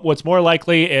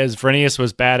likely is Verinius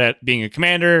was bad at being a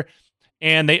commander,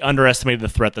 and they underestimated the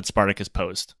threat that Spartacus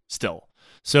posed. Still,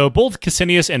 so both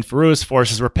Cassinius and Ferruus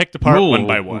forces were picked apart one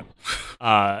by one.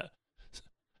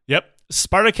 Yep.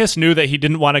 Spartacus knew that he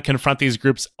didn't want to confront these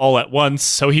groups all at once,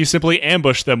 so he simply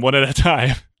ambushed them one at a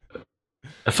time.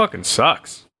 That fucking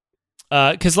sucks.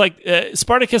 Because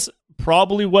Spartacus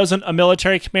probably wasn't a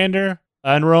military commander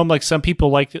in Rome, like some people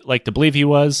like to believe he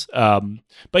was.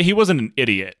 But he wasn't an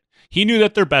idiot. He knew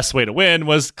that their best way to win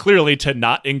was clearly to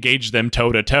not engage them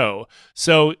toe to toe.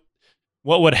 So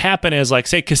what would happen is, like,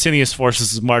 say Cassinius'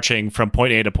 forces is marching from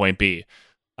point A to point B.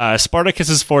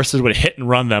 Spartacus's forces would hit and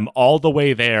run them all the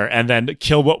way there, and then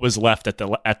kill what was left at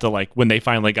the when they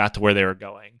finally got to where they were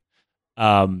going.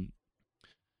 And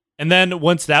then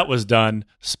once that was done,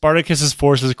 Spartacus's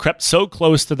forces crept so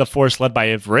close to the force led by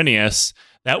Verinius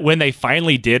that when they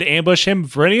finally did ambush him,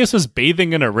 Verinius was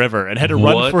bathing in a river and had to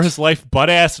run for his life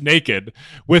butt-ass naked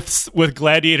with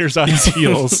gladiators on his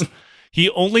heels. He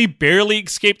only barely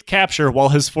escaped capture while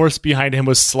his force behind him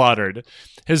was slaughtered.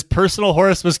 His personal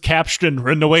horse was captured and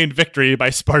ridden away in victory by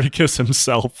Spartacus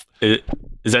himself. Is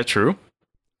that true?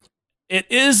 It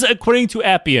is, according to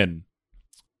Appian.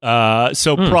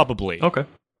 Probably. Okay.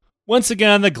 Once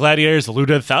again, the gladiators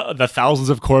looted the thousands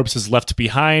of corpses left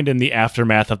behind in the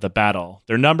aftermath of the battle.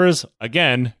 Their numbers,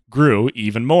 again, grew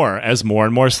even more as more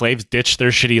and more slaves ditched their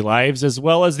shitty lives, as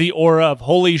well as the aura of,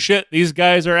 holy shit, these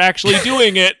guys are actually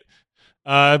doing it.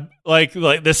 The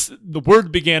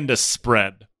word began to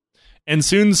spread. And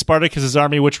soon Spartacus's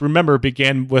army, which remember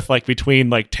began with between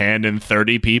 10 and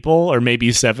 30 people, or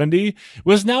maybe 70,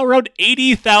 was now around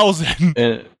 80,000.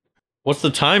 And what's the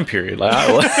time period?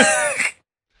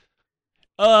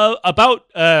 About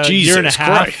a year and a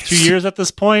half, Christ. 2 years at this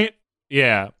point.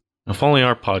 Yeah. If only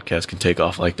our podcast can take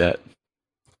off like that.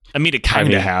 I mean, it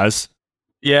kind of has.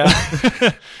 Yeah.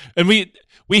 And we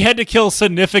had to kill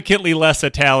significantly less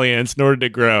Italians in order to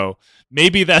grow.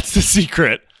 Maybe that's the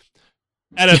secret.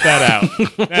 Edit that out.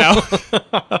 Now,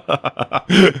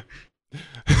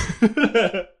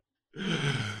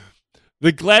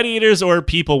 the gladiators or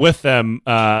people with them,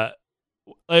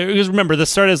 because remember, this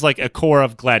started as a core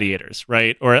of gladiators,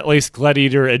 right? Or at least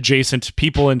gladiator-adjacent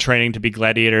people in training to be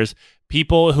gladiators,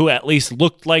 people who at least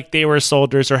looked like they were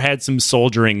soldiers or had some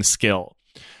soldiering skill.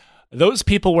 Those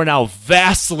people were now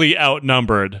vastly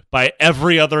outnumbered by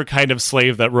every other kind of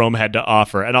slave that Rome had to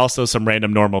offer, and also some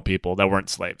random normal people that weren't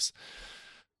slaves.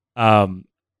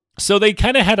 So they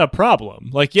kind of had a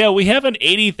problem. We have an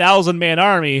 80,000 man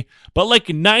army, but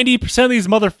 90% of these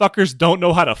motherfuckers don't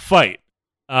know how to fight.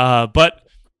 But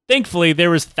thankfully, there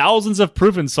was thousands of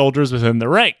proven soldiers within the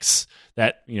ranks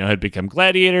that had become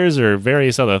gladiators or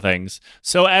various other things.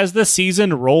 So as the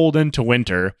season rolled into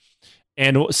winter,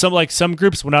 And some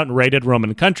groups went out and raided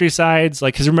Roman countrysides.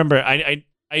 Like, because remember,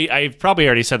 I've probably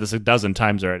already said this a dozen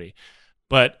times already,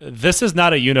 but this is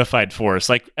not a unified force.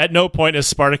 Like, at no point is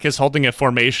Spartacus holding a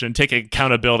formation and taking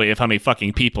accountability of how many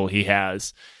fucking people he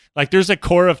has. Like, there's a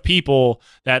core of people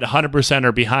that 100%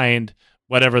 are behind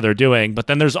whatever they're doing, but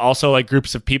then there's also like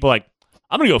groups of people like,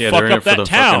 I'm gonna go fuck up that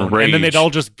town, and then they'd all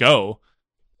just go.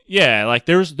 Yeah, like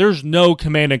there's no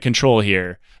command and control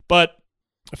here. But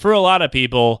for a lot of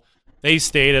people, they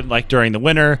stated, like, during the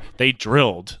winter, they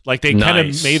drilled. Like, they kind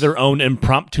of made their own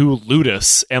impromptu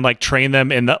ludus and, like, trained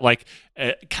them in that, like,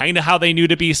 kind of how they knew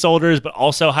to be soldiers, but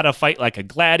also how to fight like a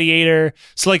gladiator.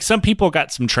 So, like, some people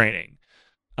got some training.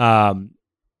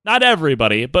 Not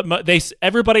everybody, but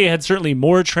everybody had certainly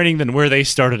more training than where they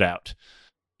started out.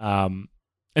 And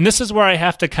this is where I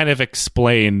have to kind of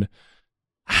explain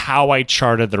how I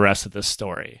charted the rest of this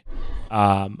story.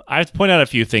 I have to point out a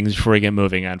few things before we get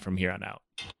moving on from here on out.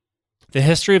 The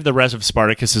history of the rest of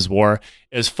Spartacus's war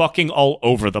is fucking all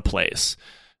over the place.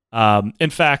 In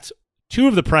fact, two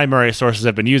of the primary sources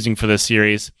I've been using for this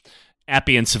series,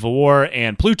 Appian Civil War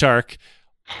and Plutarch,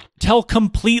 tell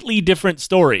completely different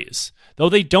stories, though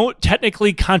they don't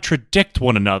technically contradict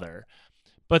one another.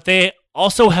 But they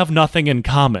also have nothing in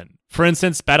common. For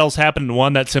instance, battles happen in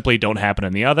one that simply don't happen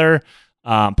in the other.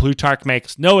 Plutarch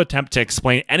makes no attempt to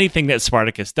explain anything that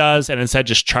Spartacus does, and instead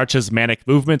just charts his manic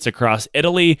movements across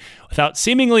Italy without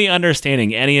seemingly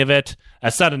understanding any of it.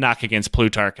 That's not a knock against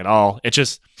Plutarch at all. It's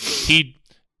just he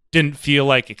didn't feel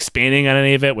like expanding on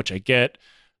any of it, which I get,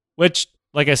 which,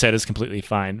 like I said, is completely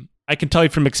fine. I can tell you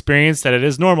from experience that it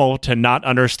is normal to not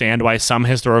understand why some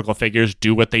historical figures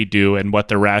do what they do and what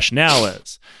their rationale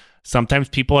is. Sometimes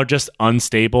people are just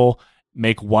unstable,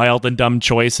 make wild and dumb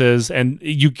choices, and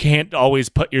you can't always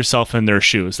put yourself in their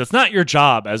shoes. That's not your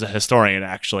job as a historian,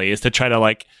 actually, is to try to,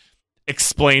 like,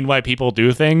 explain why people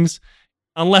do things,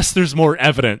 unless there's more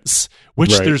evidence,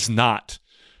 which there's not.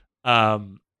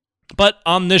 But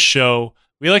on this show,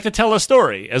 we like to tell a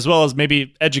story, as well as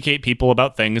maybe educate people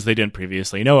about things they didn't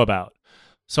previously know about.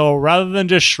 So rather than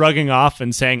just shrugging off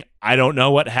and saying, I don't know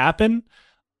what happened,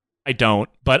 I don't,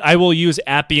 but I will use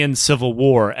Appian Civil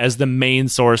War as the main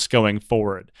source going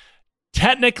forward.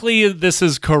 Technically, this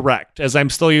is correct, as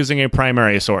I'm still using a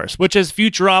primary source, which, as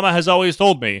Futurama has always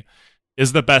told me,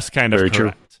 is the best kind of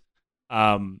correct.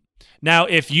 Now,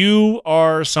 if you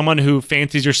are someone who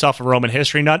fancies yourself a Roman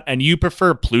history nut and you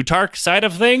prefer Plutarch's side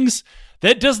of things,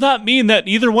 that does not mean that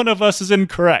either one of us is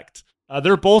incorrect.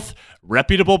 They're both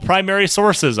reputable primary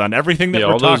sources on everything that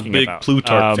we're talking about. All those big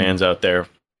Plutarch fans out there.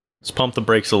 Let's pump the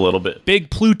brakes a little bit.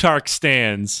 Big Plutarch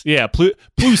stands. Yeah, Plu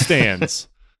stands.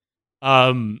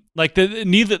 Neither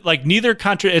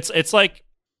country. It's like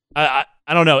I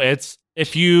don't know. It's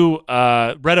if you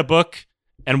read a book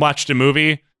and watched a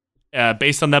movie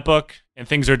based on that book, and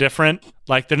things are different.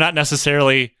 Like, they're not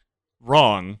necessarily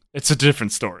wrong. It's a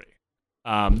different story.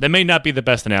 That may not be the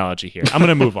best analogy here. I'm going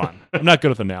to move on. I'm not good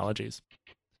with analogies.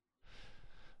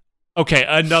 Okay,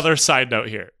 another side note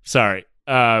here. Sorry.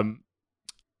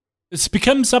 It's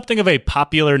become something of a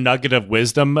popular nugget of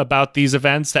wisdom about these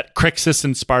events that Crixus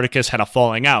and Spartacus had a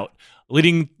falling out,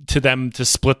 leading to them to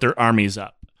split their armies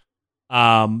up.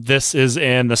 This is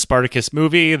in the Spartacus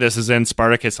movie. This is in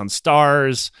Spartacus on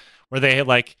Stars, where they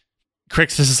like,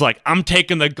 Crixus is like, I'm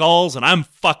taking the Gauls and I'm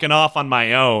fucking off on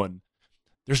my own.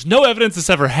 There's no evidence this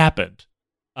ever happened.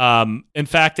 In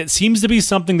fact, it seems to be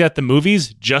something that the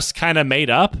movies just kind of made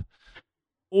up.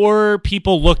 Or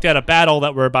people looked at a battle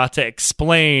that we're about to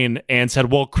explain and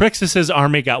said, well, Crixus's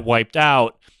army got wiped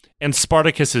out and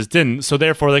Spartacus's didn't, so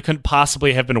therefore they couldn't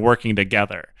possibly have been working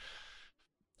together.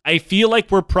 I feel like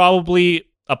we're probably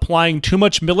applying too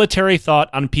much military thought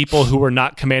on people who are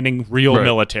not commanding real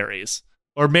militaries.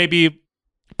 Or maybe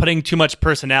putting too much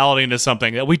personality into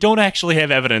something that we don't actually have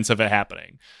evidence of it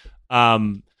happening.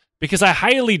 Because I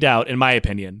highly doubt, in my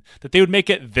opinion, that they would make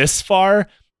it this far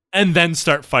and then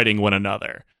start fighting one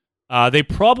another. They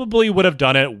probably would have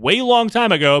done it way long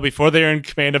time ago before they were in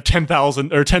command of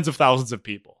 10,000 or tens of thousands of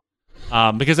people.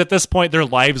 Because at this point, their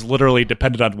lives literally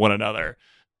depended on one another.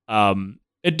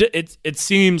 It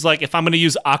seems like, if I'm going to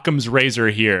use Occam's razor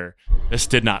here, this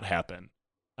did not happen.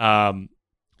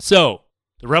 So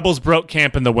the rebels broke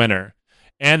camp in the winter,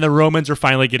 and the Romans were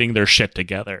finally getting their shit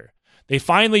together. They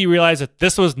finally realized that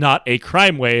this was not a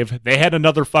crime wave. They had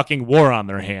another fucking war on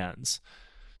their hands.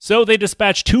 So they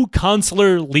dispatched 2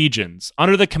 consular legions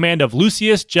under the command of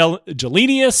Lucius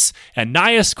Gelenius and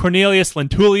Gnaeus Cornelius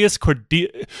Lentulus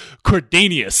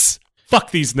Cordanius. Fuck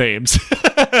these names.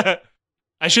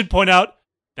 I should point out,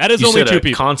 that is only 2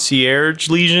 people. Concierge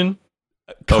legion?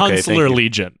 Consular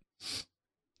legion.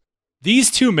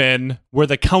 These two men were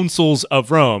the consuls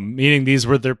of Rome, meaning these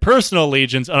were their personal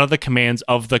legions under the commands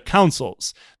of the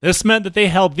consuls. This meant that they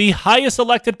held the highest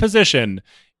elected position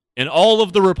in all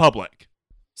of the Republic.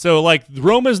 So, like,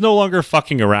 Rome is no longer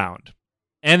fucking around.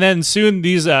 And then soon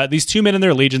these two men and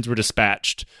their legions were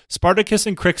dispatched. Spartacus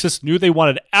and Crixus knew they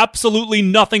wanted absolutely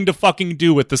nothing to fucking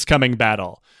do with this coming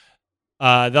battle.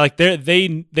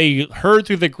 They heard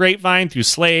through the grapevine, through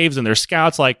slaves and their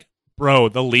scouts, like, bro,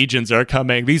 the legions are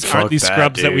coming. These aren't these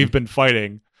scrubs that we've been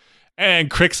fighting.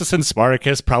 And Crixus and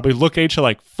Spartacus probably look at each other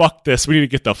like, fuck this, we need to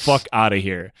get the fuck out of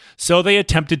here. So they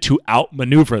attempted to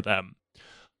outmaneuver them.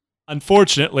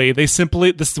 Unfortunately, this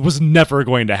was never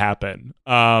going to happen.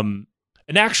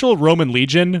 An actual Roman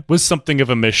legion was something of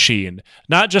a machine,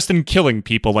 not just in killing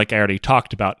people like I already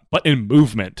talked about, but in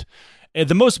movement.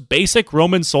 The most basic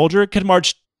Roman soldier could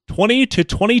march 20 to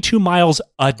 22 miles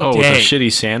a day. Oh, with the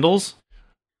shitty sandals?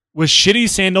 With shitty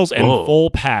sandals and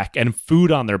full pack and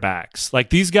food on their backs. Like,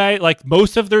 these guys, like,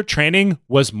 most of their training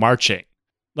was marching.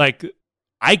 Like,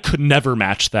 I could never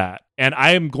match that. And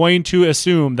I am going to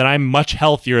assume that I'm much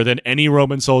healthier than any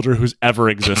Roman soldier who's ever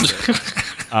existed.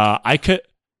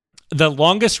 The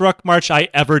longest ruck march I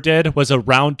ever did was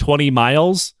around 20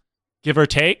 miles, give or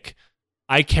take.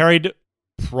 I carried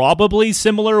probably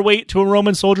similar weight to a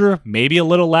Roman soldier, maybe a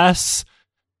little less.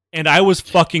 And I was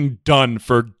fucking done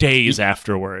for days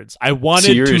afterwards. I wanted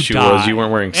so your to issue die. was you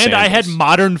weren't wearing sandals. And I had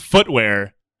modern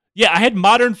footwear. Yeah, I had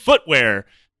modern footwear.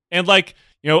 And, like,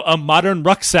 you know, a modern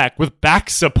rucksack with back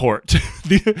support.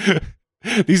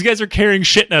 These guys are carrying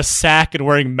shit in a sack and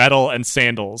wearing metal and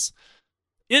sandals.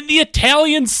 In the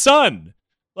Italian sun.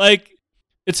 Like,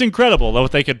 it's incredible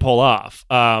what they could pull off.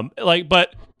 But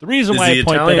the reason why I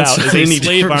point that out is a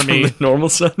slave army. From the normal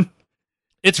sun?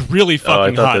 It's really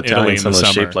fucking hot in Italy in the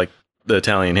summer. Shaped like the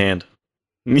Italian hand.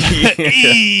 I'm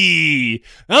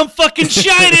fucking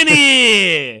shining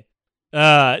here.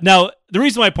 Now, the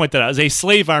reason why I point that out is a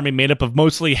slave army made up of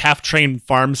mostly half-trained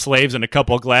farm slaves and a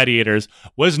couple of gladiators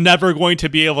was never going to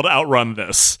be able to outrun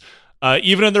this.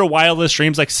 Even in their wildest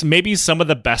dreams, like, maybe some of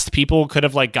the best people could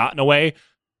have, like, gotten away.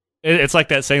 It's like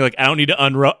that saying, like, I don't need to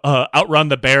outrun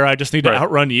the bear, I just need to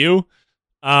outrun you.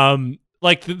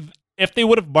 If they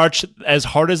would have marched as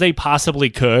hard as they possibly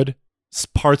could,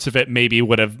 parts of it maybe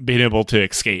would have been able to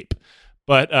escape.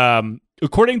 But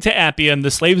according to Appian,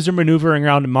 the slaves are maneuvering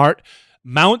around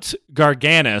Mount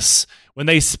Garganus when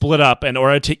they split up in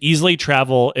order to easily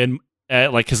travel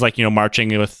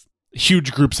marching with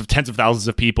huge groups of tens of thousands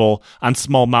of people on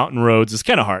small mountain roads is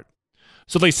kind of hard.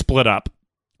 So they split up,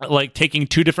 like taking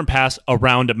two different paths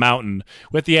around a mountain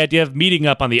with the idea of meeting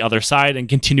up on the other side and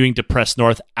continuing to press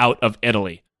north out of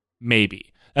Italy.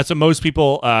 Maybe. That's what most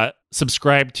people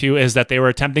subscribe to, is that they were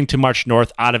attempting to march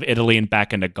north out of Italy and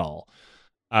back into Gaul.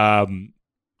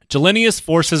 Gallienus'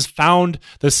 forces found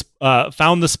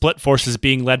the split forces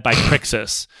being led by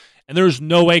Crixus, and there was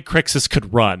no way Crixus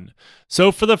could run.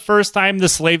 So for the first time, the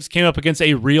slaves came up against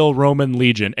a real Roman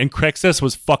legion, and Crixus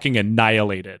was fucking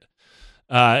annihilated.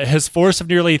 His force of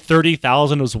nearly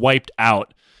 30,000 was wiped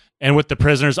out, and with the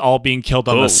prisoners all being killed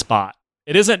on the spot.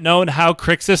 It isn't known how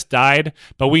Crixus died,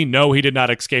 but we know he did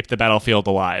not escape the battlefield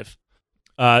alive.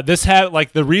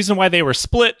 The reason why they were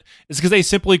split is because they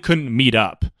simply couldn't meet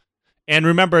up. And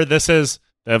remember, this is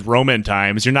the Roman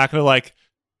times. You're not going to, like,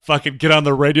 fucking get on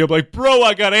the radio and be like, bro,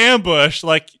 I got ambushed.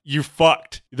 Like, you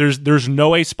fucked. There's no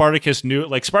way Spartacus knew.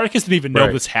 Like, Spartacus didn't even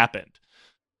know this happened.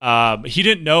 He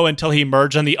didn't know until he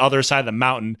emerged on the other side of the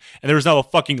mountain, and there was no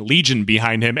fucking legion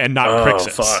behind him and not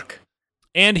Crixus. Fuck.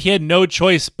 And he had no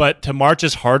choice but to march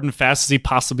as hard and fast as he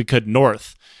possibly could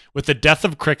north. With the death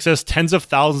of Crixus, tens of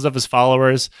thousands of his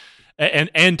followers,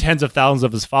 and tens of thousands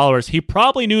of his followers, he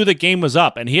probably knew the game was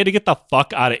up, and he had to get the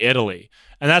fuck out of Italy.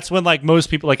 And that's when, like, most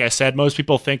people, like I said, most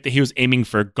people think that he was aiming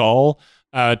for Gaul,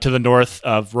 to the north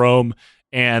of Rome,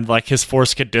 and, like, his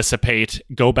force could dissipate,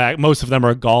 go back. Most of them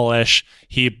are Gaulish.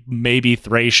 He may be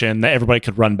Thracian, that everybody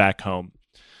could run back home.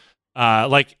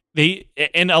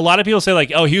 And a lot of people say,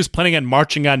 like, oh, he was planning on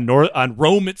marching on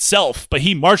Rome itself, but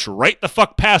he marched right the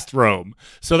fuck past Rome.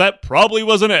 So that probably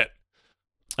wasn't it.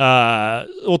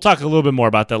 We'll talk a little bit more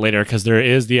about that later, because there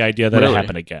is the idea that it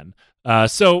happened again.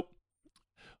 So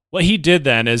what he did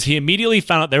then is he immediately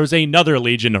found out there was another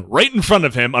legion right in front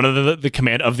of him under the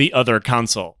command of the other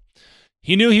consul.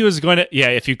 He knew he was going to... Yeah,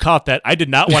 if you caught that, I did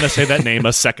not want to say that name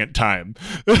a second time.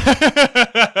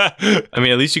 I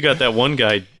mean, at least you got that one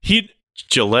guy...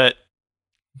 Gillette,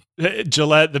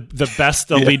 the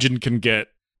best a legion can get.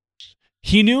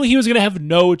 He knew he was going to have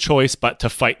no choice but to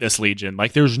fight this legion.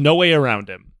 Like, there's no way around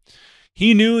him.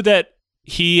 He knew that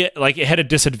he had a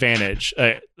disadvantage.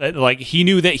 He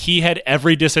knew that he had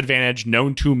every disadvantage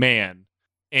known to man,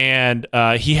 and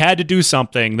he had to do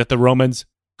something that the Romans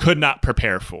could not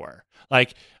prepare for.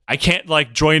 Like, I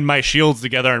can't join my shields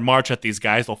together and march at these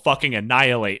guys. They'll fucking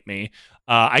annihilate me.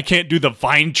 I can't do the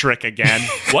vine trick again.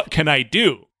 What can I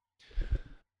do?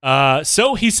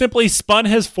 So he simply spun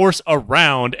his force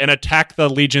around and attacked the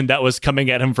legion that was coming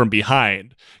at him from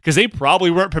behind, because they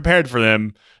probably weren't prepared for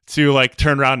them to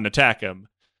turn around and attack him.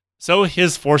 So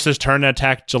his forces turned and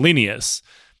attacked Gallienus.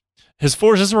 His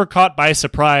forces were caught by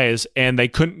surprise and they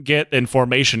couldn't get in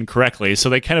formation correctly, so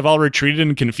they kind of all retreated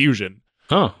in confusion.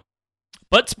 Huh.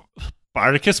 But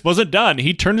Spartacus wasn't done.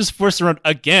 He turned his force around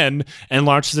again and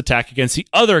launched his attack against the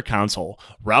other consul,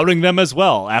 routing them as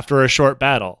well after a short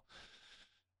battle.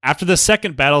 After the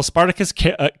second battle, Spartacus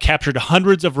captured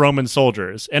hundreds of Roman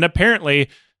soldiers, and apparently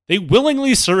they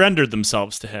willingly surrendered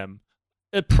themselves to him.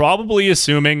 Probably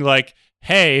assuming,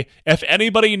 hey, if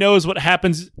anybody knows what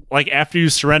happens after you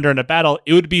surrender in a battle,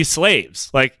 it would be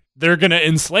slaves. They're going to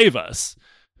enslave us.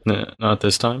 Not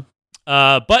this time.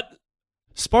 But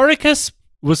Spartacus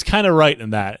was kind of right in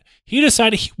that. He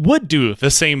decided he would do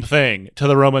the same thing to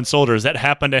the Roman soldiers that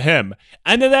happened to him.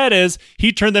 And that is,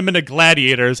 he turned them into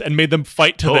gladiators and made them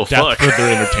fight to the death for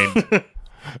their entertainment.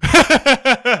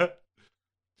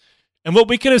 And what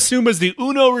we can assume is the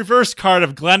Uno reverse card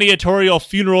of gladiatorial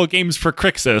funeral games for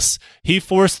Crixus. He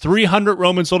forced 300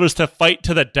 Roman soldiers to fight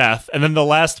to the death, and then the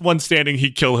last one standing,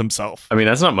 he'd kill himself. I mean,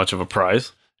 that's not much of a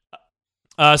prize.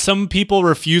 Some people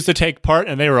refused to take part,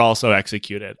 and they were also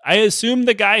executed. I assume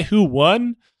the guy who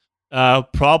won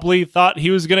probably thought he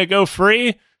was going to go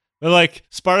free. But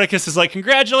Spartacus is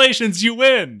congratulations, you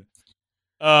win.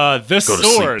 This go to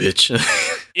sword sleep,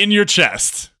 bitch. in your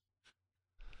chest.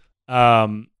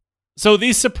 So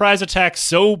these surprise attacks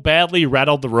so badly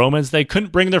rattled the Romans, they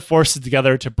couldn't bring their forces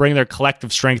together to bring their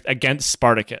collective strength against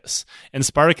Spartacus. And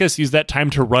Spartacus used that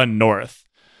time to run north.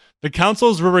 The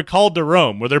consuls were recalled to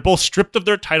Rome, where they're both stripped of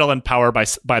their title and power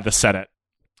by the Senate.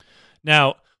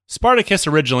 Now, Spartacus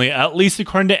originally, at least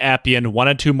according to Appian,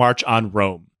 wanted to march on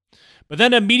Rome, but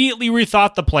then immediately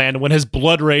rethought the plan when his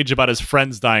blood rage about his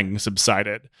friends dying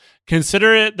subsided.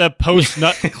 Consider it the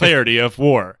post-nut clarity of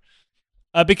war.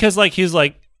 Because he's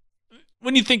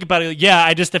when you think about it,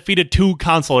 I just defeated 2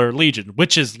 consular legion,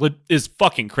 which is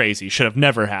fucking crazy. Should have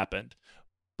never happened.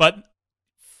 But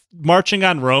marching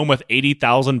on Rome with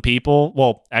 80,000 people,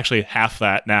 well, actually half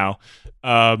that now,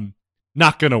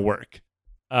 not going to work.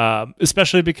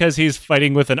 Especially because he's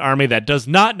fighting with an army that does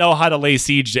not know how to lay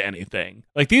siege to anything.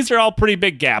 These are all pretty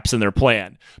big gaps in their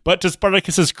plan. But to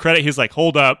Spartacus's credit, he's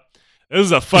hold up, this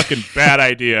is a fucking bad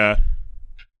idea.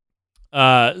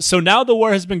 So now the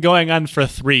war has been going on for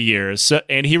 3 years,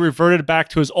 and he reverted back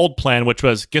to his old plan, which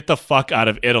was get the fuck out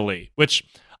of Italy, which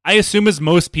I assume is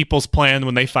most people's plan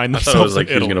when they find themselves in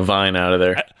Italy. He was going to vine out of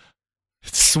there.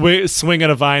 Swinging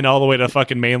a vine all the way to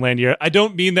fucking mainland Europe. I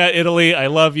don't mean that, Italy. I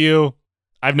love you.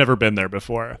 I've never been there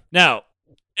before. Now,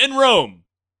 in Rome,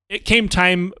 it came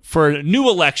time for new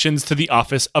elections to the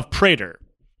office of praetor.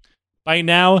 By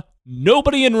now,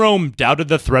 nobody in Rome doubted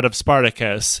the threat of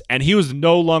Spartacus, and he was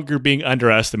no longer being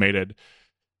underestimated.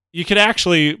 You could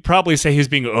actually probably say he's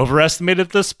being overestimated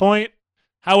at this point.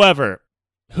 However,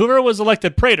 whoever was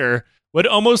elected praetor would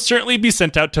almost certainly be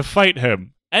sent out to fight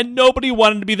him, and nobody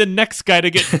wanted to be the next guy to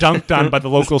get dunked on by the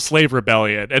local slave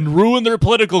rebellion and ruin their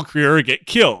political career or get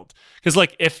killed. Because,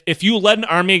 if you led an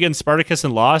army against Spartacus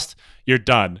and lost, you're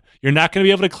done. You're not going to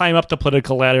be able to climb up the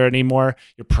political ladder anymore.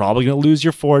 You're probably going to lose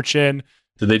your fortune.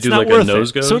 Did they do a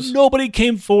nose goes? So nobody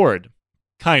came forward.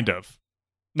 Kind of.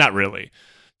 Not really.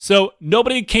 So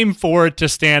nobody came forward to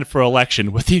stand for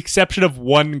election, with the exception of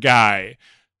one guy,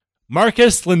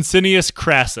 Marcus Licinius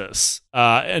Crassus.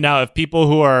 And now, if people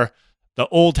who are the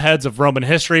old heads of Roman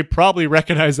history probably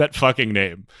recognize that fucking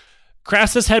name.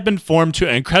 Crassus had been formed to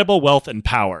incredible wealth and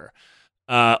power,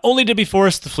 only to be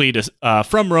forced to flee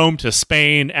from Rome to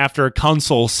Spain after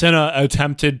Consul Cinna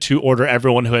attempted to order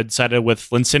everyone who had sided with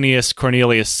Licinius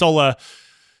Cornelius Sulla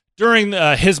during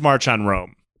his march on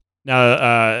Rome.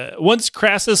 Now, once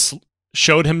Crassus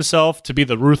showed himself to be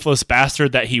the ruthless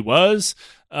bastard that he was,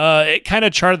 it kind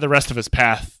of charted the rest of his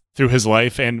path through his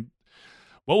life and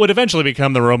what would eventually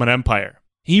become the Roman Empire.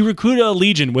 He recruited a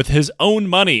legion with his own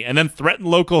money and then threatened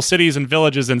local cities and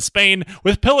villages in Spain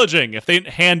with pillaging if they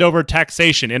didn't hand over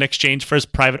taxation in exchange for his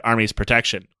private army's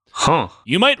protection. Huh.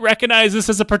 You might recognize this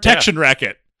as a protection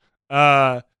racket.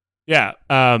 More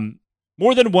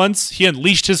than once, he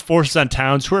unleashed his forces on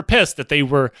towns who were pissed that they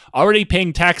were already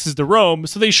paying taxes to Rome,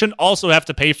 so they shouldn't also have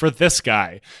to pay for this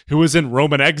guy, who was in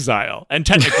Roman exile and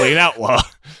technically an outlaw.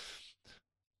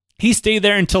 He stayed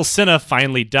there until Cinna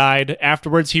finally died.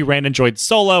 Afterwards, he ran and joined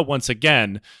Sulla once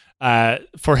again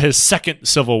for his second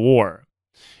civil war.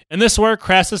 In this war,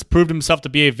 Crassus proved himself to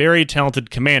be a very talented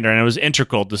commander, and it was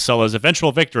integral to Sulla's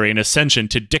eventual victory and ascension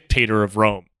to dictator of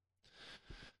Rome.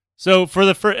 So for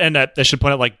the first, and I should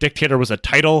point out, like, dictator was a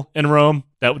title in Rome.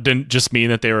 That didn't just mean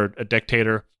that they were a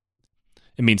dictator.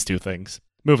 It means two things.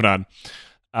 Moving on.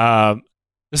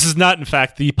 This is not, in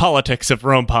fact, the Politics of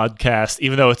Rome podcast,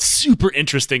 even though it's super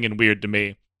interesting and weird to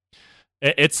me.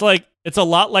 It's a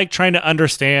lot like trying to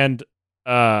understand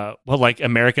what like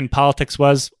American politics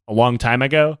was a long time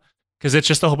ago, because it's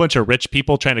just a whole bunch of rich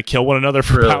people trying to kill one another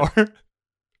for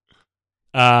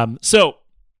power. So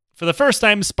for the first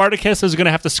time, Spartacus is going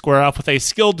to have to square off with a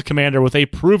skilled commander with a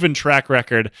proven track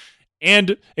record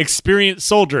and experienced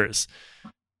soldiers.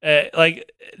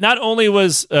 Not only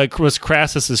was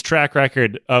Crassus's track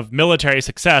record of military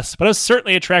success, but it was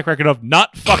certainly a track record of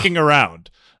not fucking around.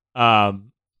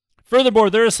 Furthermore,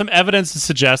 there is some evidence to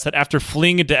suggest that after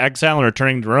fleeing into exile and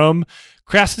returning to Rome,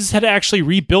 Crassus had actually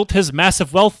rebuilt his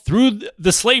massive wealth through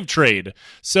the slave trade.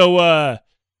 So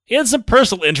he had some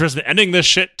personal interest in ending this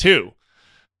shit too.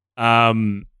 I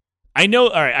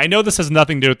know this has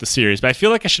nothing to do with the series, but I feel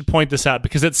like I should point this out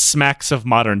because it smacks of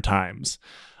modern times.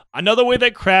 Another way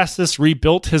that Crassus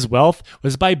rebuilt his wealth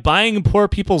was by buying poor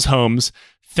people's homes,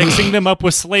 fixing them up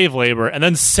with slave labor, and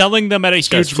then selling them at a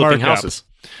huge markup. Houses.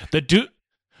 The dude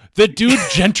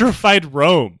gentrified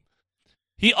Rome.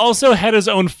 He also had his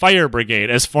own fire brigade,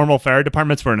 as formal fire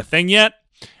departments weren't a thing yet.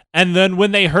 And then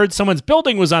when they heard someone's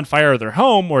building was on fire, or their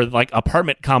home, or like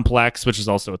apartment complex, which is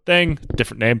also a thing,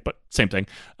 different name, but same thing,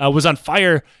 was on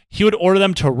fire, he would order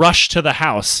them to rush to the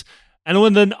house and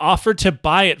would then offer to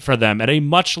buy it for them at a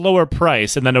much lower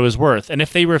price than it was worth. And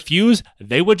if they refuse,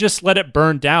 they would just let it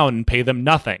burn down and pay them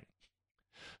nothing.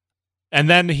 And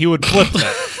then he would flip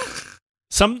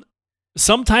them.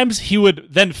 Sometimes he would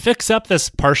then fix up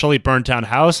this partially burnt down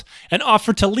house and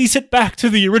offer to lease it back to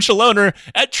the original owner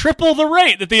at triple the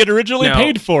rate that they had originally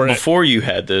paid for it. Before you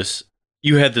had this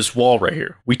wall right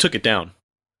here. We took it down.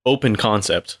 Open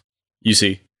concept. You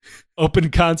see. Open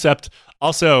concept.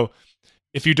 Also,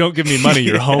 if you don't give me money,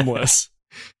 you're homeless.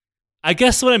 I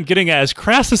guess what I'm getting at is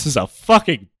Crassus is a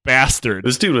fucking bastard.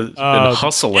 This dude has been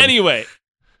hustling. Anyway,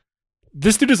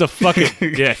 this dude is a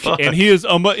fucking dick, and he is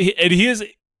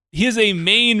a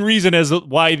main reason as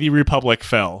why the Republic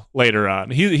fell later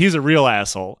on. He's a real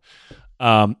asshole.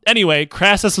 Anyway,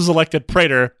 Crassus was elected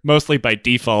praetor, mostly by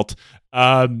default.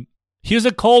 He was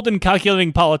a cold and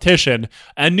calculating politician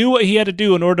and knew what he had to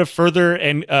do in order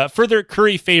to further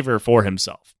curry favor for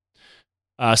himself.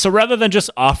 So rather than just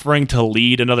offering to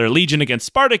lead another legion against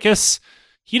Spartacus,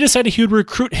 he decided he would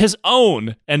recruit his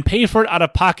own and pay for it out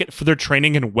of pocket for their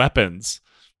training and weapons.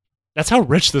 That's how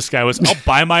rich this guy was. I'll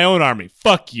buy my own army.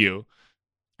 Fuck you.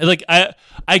 And like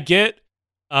I get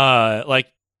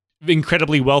like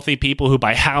incredibly wealthy people who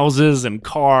buy houses and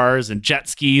cars and jet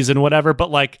skis and whatever, but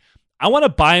like I want to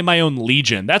buy my own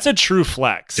legion. That's a true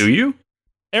flex. Do you?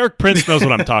 Eric Prince knows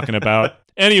what I'm talking about.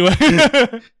 Anyway.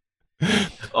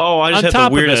 Oh, I just had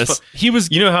the weirdest. He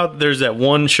was. You know how there's that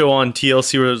one show on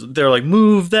TLC where they're like,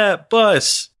 "Move that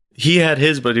bus." He had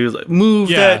his, but he was like, "Move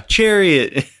that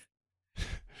chariot."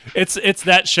 It's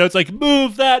that show. It's like,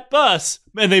 "Move that bus,"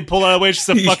 and they pull out of the way just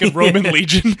a fucking Roman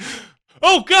legion.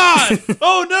 Oh God!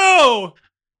 Oh no!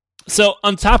 So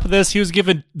on top of this, he was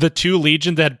given the 2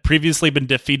 legions that had previously been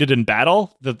defeated in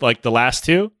battle, the last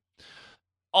 2.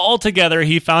 Altogether,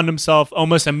 he found himself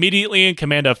almost immediately in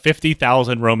command of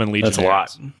 50,000 Roman legionaries. That's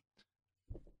a lot.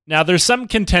 Now, there's some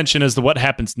contention as to what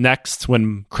happens next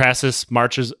when Crassus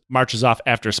marches off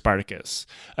after Spartacus.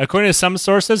 According to some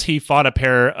sources, he fought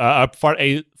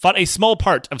a small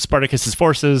part of Spartacus's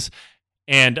forces,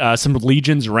 and some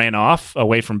legions ran off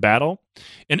away from battle.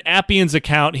 In Appian's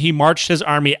account, he marched his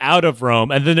army out of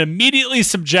Rome and then immediately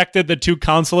subjected the 2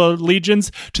 consular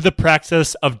legions to the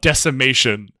practice of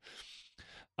decimation.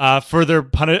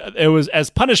 It was as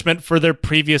punishment for their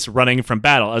previous running from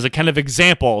battle, as a kind of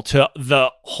example to the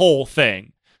whole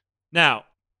thing. Now,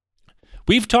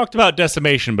 we've talked about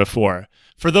decimation before.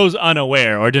 For those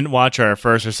unaware or didn't watch our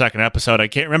first or second episode, I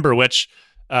can't remember which,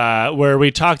 where we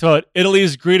talked about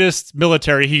Italy's greatest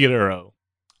military hero,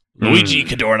 Luigi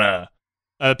Cadorna,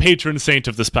 a patron saint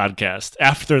of this podcast,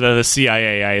 after the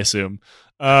CIA, I assume.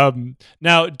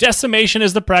 Now, decimation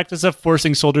is the practice of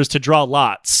forcing soldiers to draw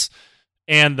lots.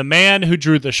 And the man who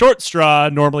drew the short straw,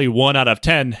 normally 1 out of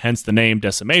 10, hence the name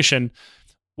decimation,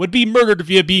 would be murdered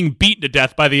via being beaten to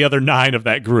death by the other 9 of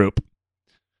that group.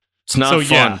 It's not fun.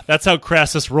 Yeah, that's how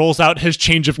Crassus rolls out his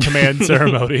change of command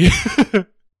ceremony.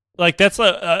 Like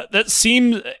that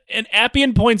seems, and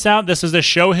Appian points out this is to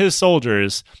show his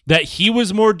soldiers that he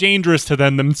was more dangerous to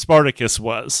them than Spartacus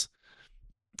was.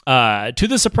 To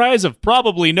the surprise of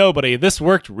probably nobody, this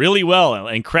worked really well,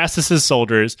 and Crassus's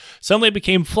soldiers suddenly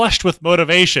became flushed with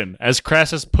motivation as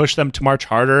Crassus pushed them to march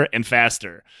harder and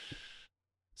faster.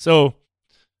 So,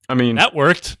 I mean, that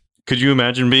worked. Could you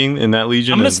imagine being in that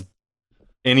legion?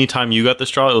 Anytime you got the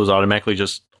straw, it was automatically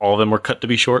just all of them were cut to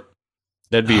be short.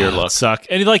 That'd be your luck. Suck.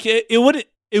 And like it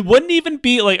wouldn't even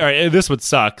be like, all right, this would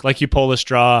suck. Like you pull a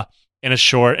straw in a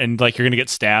short and like you're gonna get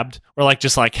stabbed or like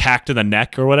just like hacked in the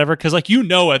neck or whatever, because like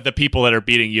the people that are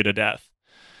beating you to death,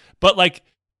 but like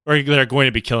or that are going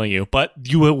to be killing you. But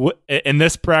you in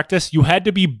this practice, you had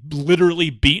to be literally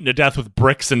beaten to death with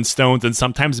bricks and stones and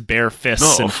sometimes bare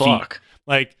fists and feet.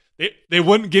 Like they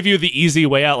wouldn't give you the easy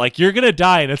way out. Like you're gonna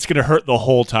die and it's gonna hurt the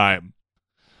whole time.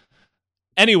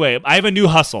 Anyway, I have a new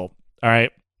hustle. All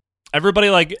right. Everybody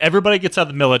gets out of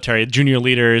the military, junior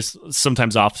leaders,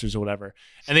 sometimes officers or whatever,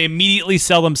 and they immediately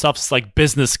sell themselves as like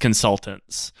business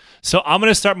consultants. So I'm going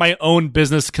to start my own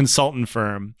business consultant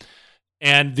firm.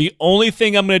 And the only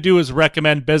thing I'm going to do is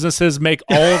recommend businesses make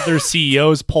all of their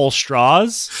CEOs pull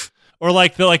straws, or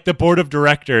like the board of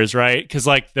directors, right? Because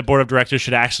like the board of directors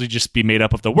should actually just be made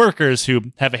up of the workers who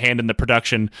have a hand in the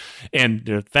production and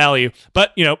the value.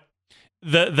 But, you know,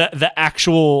 the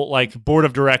actual like board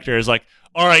of directors, like,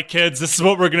 all right, kids, this is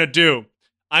what we're gonna do.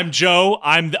 I'm Joe.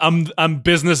 I'm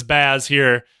business Baz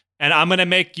here, and I'm gonna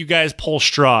make you guys pull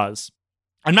straws.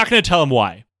 I'm not gonna tell them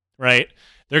why, right?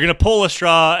 They're gonna pull a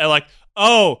straw and like,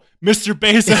 oh, Mr.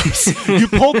 Bezos, you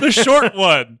pulled the short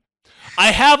one.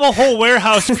 I have a whole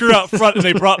warehouse crew out front, and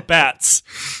they brought bats.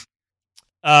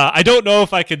 I don't know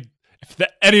if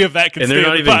any of that could. And they're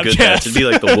not even good bats. It'd be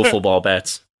like the wiffle ball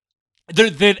bats.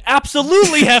 They'd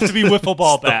absolutely have to be wiffle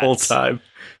ball bats the whole time,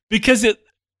 because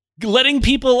letting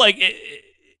people like.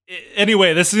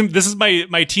 Anyway, this is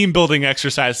my team building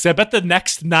exercise. I bet the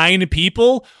next 9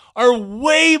 people are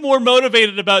way more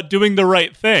motivated about doing the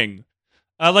right thing.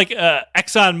 Like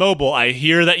ExxonMobil, I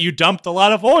hear that you dumped a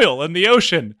lot of oil in the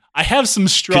ocean. I have some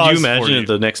straws. Could you imagine if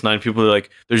the next 9 people are like,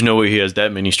 "There's no way he has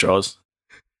that many straws."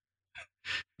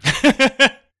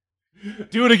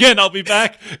 Do it again. I'll be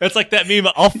back. It's like that meme.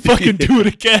 I'll fucking do it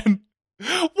again.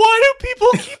 Why do people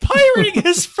keep hiring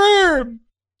his firm?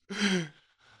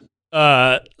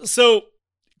 So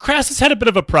Crassus had a bit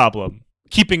of a problem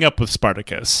keeping up with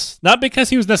Spartacus. Not because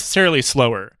he was necessarily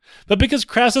slower, but because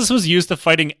Crassus was used to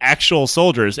fighting actual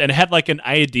soldiers and had like an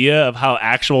idea of how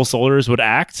actual soldiers would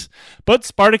act. But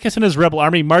Spartacus and his rebel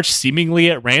army marched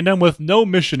seemingly at random with no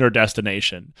mission or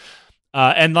destination.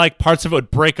 And like parts of it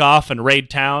would break off and raid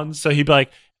towns. So he'd be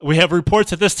like, we have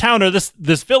reports that this town or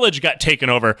this village got taken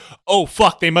over. Oh,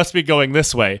 fuck, they must be going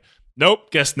this way.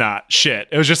 Nope, guess not. Shit.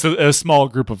 It was just a small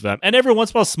group of them. And every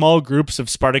once in a while, small groups of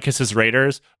Spartacus's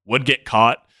raiders would get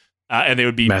caught and they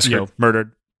would be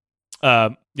murdered.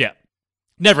 Yeah.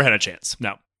 Never had a chance.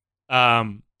 No.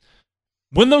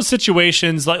 When those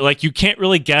situations, like you can't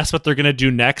really guess what they're going to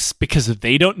do next because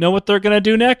they don't know what they're going to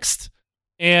do next.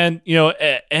 And, you know,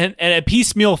 and a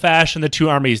piecemeal fashion, the two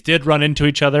armies did run into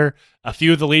each other. A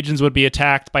few of the legions would be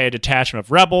attacked by a detachment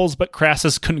of rebels, but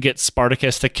Crassus couldn't get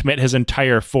Spartacus to commit his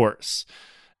entire force.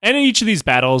 And in each of these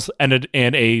battles ended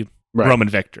in a Roman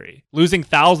victory, losing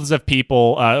thousands of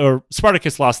people, or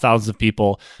Spartacus lost thousands of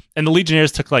people, and the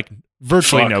legionnaires took like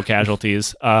virtually no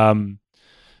casualties. No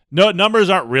numbers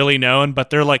aren't really known,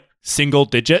 but they're like single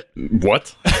digit.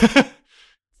 What?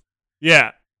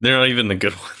 Yeah. They're not even the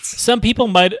good ones. Some people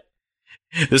might.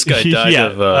 This guy died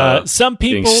of some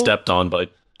people being stepped on by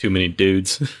too many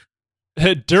dudes.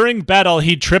 During battle,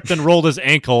 he tripped and rolled his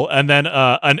ankle, and then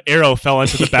an arrow fell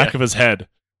into the back of his head.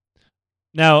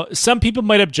 Now, some people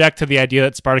might object to the idea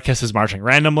that Spartacus is marching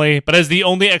randomly, but as the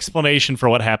only explanation for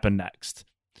what happened next.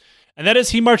 And that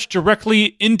is he marched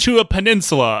directly into a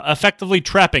peninsula, effectively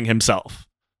trapping himself.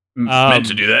 Meant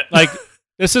to do that. Like,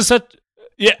 this is such...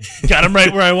 Yeah, got him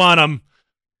right where I want him.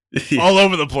 All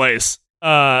over the place.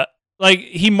 Like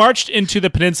he marched into the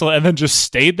peninsula and then just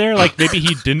stayed there. Like maybe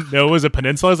he didn't know it was a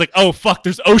peninsula. I was like, oh fuck,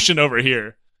 there's ocean over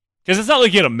here. Because it's not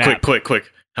like you had a map. Quick.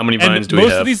 How many vines do we have?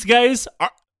 Most of these guys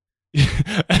are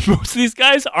and most of these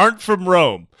guys aren't from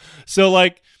Rome. So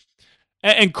like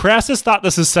and Crassus thought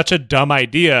this is such a dumb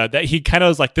idea that he kind of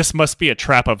was like, this must be a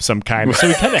trap of some kind. So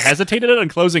he kind of hesitated on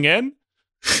closing in.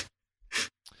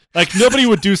 Like nobody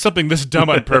would do something this dumb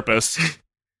on purpose.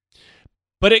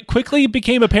 But it quickly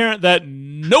became apparent that,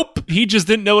 nope, he just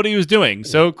didn't know what he was doing.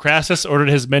 So Crassus ordered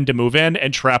his men to move in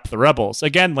and trap the rebels,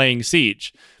 again laying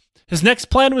siege. His next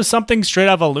plan was something straight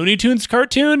out of a Looney Tunes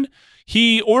cartoon.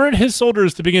 he ordered his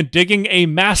soldiers to begin digging a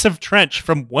massive trench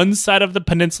from one side of the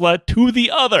peninsula to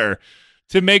the other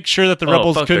to make sure that the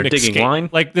rebels couldn't escape. Line?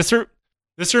 Like this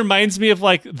reminds me of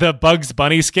like the Bugs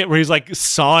Bunny skit where he's like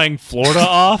sawing Florida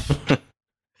off,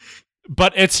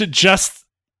 but it's just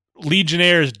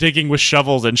Legionnaires digging with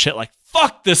shovels and shit. Like,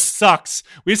 fuck, this sucks.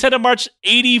 We just had to march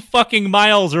 80 fucking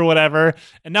miles or whatever,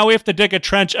 and now we have to dig a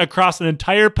trench across an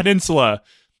entire peninsula.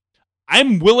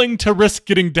 I'm willing to risk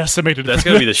getting decimated. That's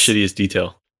going to be the shittiest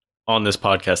detail on this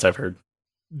podcast I've heard.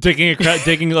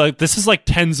 Digging like this is like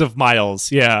tens of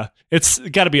miles. Yeah, it's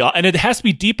got to be, and it has to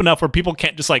be deep enough where people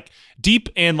can't just like deep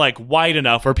and like wide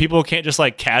enough where people can't just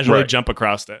like casually jump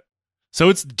across it. So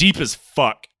it's deep as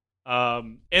fuck.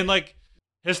 And like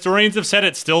historians have said,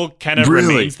 it still kind of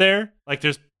remains there. Like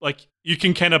there's like you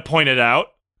can kind of point it out.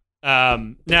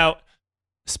 Now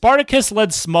Spartacus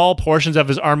led small portions of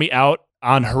his army out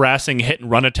on harassing hit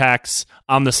and run attacks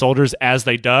on the soldiers as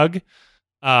they dug.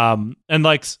 And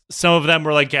like some of them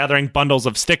were like gathering bundles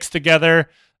of sticks together.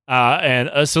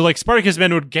 So like Spartacus'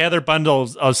 men would gather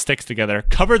bundles of sticks together,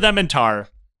 cover them in tar,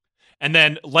 and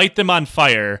then light them on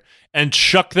fire and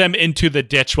chuck them into the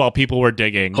ditch while people were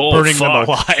digging, burning them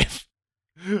alive.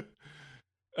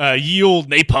 Ye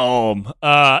old napalm.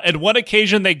 At one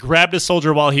occasion, they grabbed a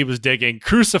soldier while he was digging,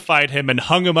 crucified him, and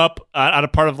hung him up on a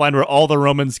part of the line where all the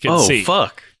Romans could see. Oh,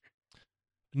 fuck.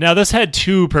 Now, this had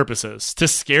two purposes. To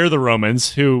scare the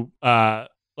Romans, who, obviously,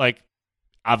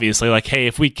 like, hey,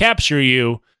 if we capture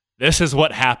you, this is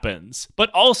what happens.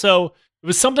 But also, it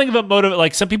was something of a motive.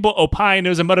 Like, some people opine it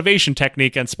was a motivation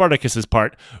technique on Spartacus's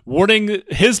part, warning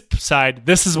his side,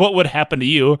 this is what would happen to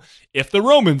you if the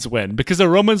Romans win. Because the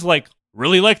Romans,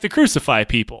 really like to crucify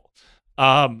people.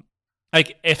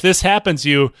 If this happens to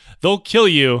you, they'll kill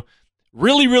you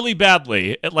really, really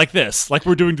badly, like this, like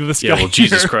we're doing to this guy. Yeah, well,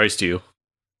 Jesus Christ, you.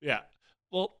 Yeah.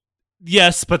 Well,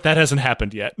 yes, but that hasn't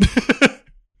happened yet.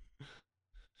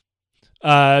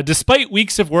 Despite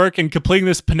weeks of work in completing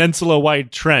this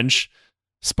peninsula-wide trench,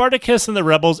 Spartacus and the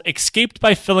rebels escaped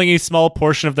by filling a small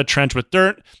portion of the trench with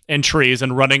dirt and trees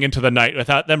and running into the night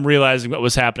without them realizing what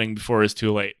was happening before it was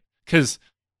too late. Because,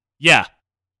 yeah,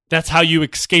 that's how you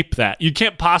escape that. You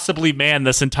can't possibly man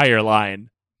this entire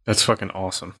line. That's fucking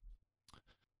awesome.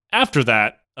 After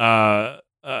that,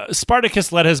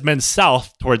 Spartacus led his men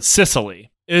south towards Sicily.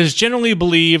 It is generally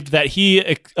believed that he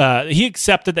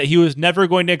accepted that he was never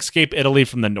going to escape Italy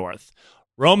from the north.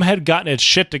 Rome had gotten its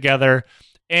shit together,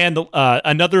 and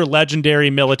another legendary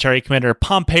military commander,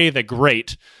 Pompey the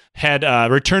Great, had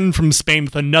returned from Spain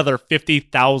with another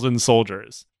 50,000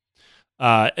 soldiers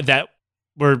that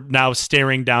were now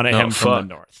staring down at him from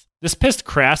the north. This pissed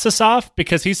Crassus off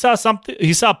because he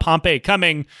saw Pompey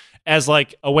coming as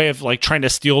like a way of like trying to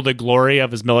steal the glory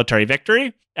of his military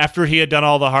victory after he had done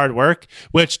all the hard work,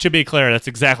 which, to be clear, that's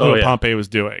exactly what Pompey was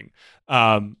doing.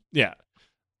 Yeah.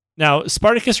 Now,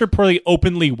 Spartacus reportedly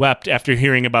openly wept after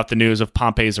hearing about the news of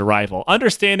Pompey's arrival,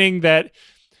 understanding that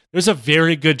there's a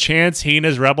very good chance he and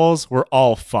his rebels were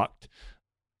all fucked.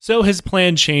 So his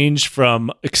plan changed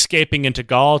from escaping into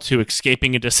Gaul to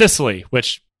escaping into Sicily,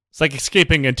 which is like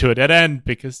escaping into a dead end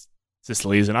because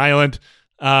Sicily is an island.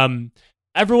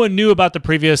 Everyone knew about the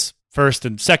previous First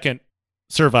and Second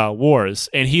Servile Wars,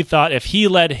 and he thought if he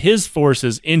led his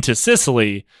forces into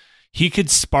Sicily, he could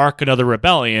spark another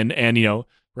rebellion and,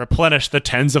 replenish the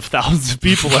tens of thousands of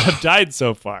people that have died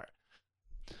so far.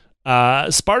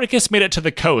 Spartacus made it to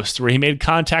the coast, where he made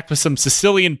contact with some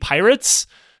Sicilian pirates,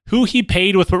 who he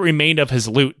paid with what remained of his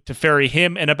loot to ferry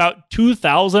him and about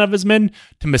 2,000 of his men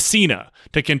to Messina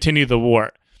to continue the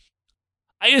war.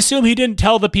 I assume he didn't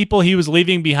tell the people he was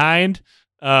leaving behind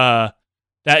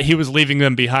that he was leaving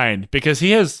them behind, because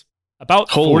he has about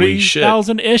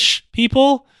 40,000-ish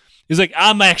people. He's like,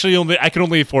 I can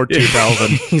only afford 2,000.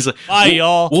 He's like, bye,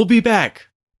 y'all. We'll be back.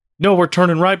 No, we're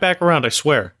turning right back around, I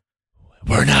swear.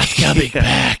 We're not coming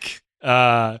back.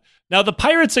 Now, the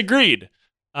pirates agreed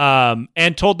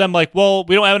and told them, we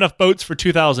don't have enough boats for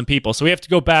 2,000 people, so we have to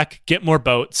go back, get more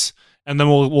boats, and then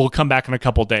we'll come back in a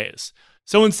couple days.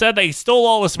 So instead, they stole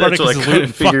all the Spartacus' loot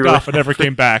and fucked off and never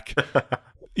came back.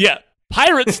 Yeah,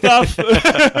 pirate stuff.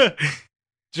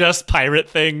 Just pirate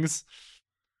things.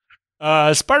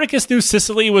 Spartacus knew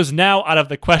Sicily was now out of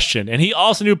the question, and he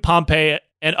also knew Pompey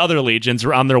and other legions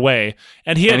were on their way,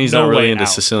 and he's not really into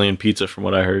Sicilian pizza, from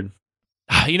what I heard.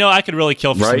 I could really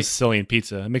kill for some Sicilian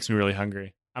pizza. It makes me really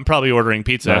hungry. I'm probably ordering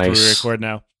pizza after we record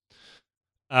now.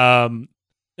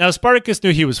 Now, Spartacus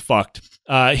knew he was fucked.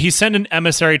 He sent an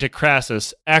emissary to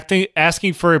Crassus,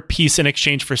 asking for a peace in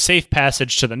exchange for safe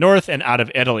passage to the north and out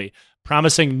of Italy,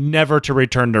 promising never to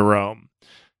return to Rome.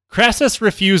 Crassus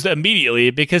refused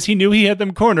immediately because he knew he had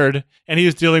them cornered and he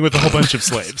was dealing with a whole bunch of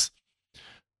slaves.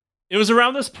 It was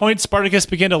around this point Spartacus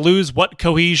began to lose what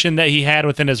cohesion that he had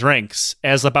within his ranks,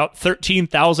 as about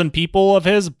 13,000 people of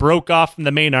his broke off from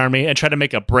the main army and tried to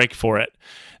make a break for it.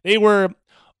 They were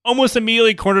almost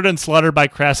immediately cornered and slaughtered by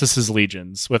Crassus's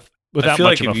legions without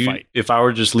much of a fight. If I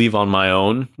were to just leave on my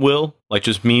own will, like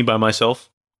just me by myself,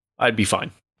 I'd be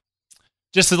fine.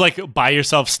 Just to like by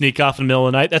yourself sneak off in the middle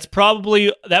of the night, that's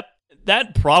probably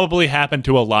that probably happened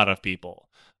to a lot of people.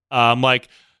 Like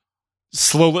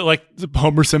slowly, like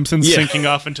Homer Simpson sinking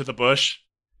off into the bush.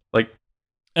 Like,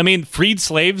 I mean, freed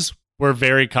slaves were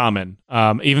very common,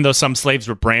 even though some slaves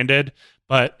were branded.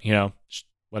 But you know,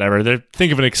 whatever. They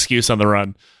think of an excuse on the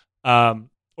run,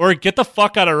 or get the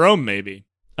fuck out of Rome, maybe.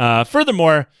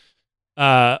 Furthermore,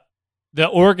 the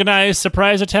organized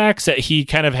surprise attacks that he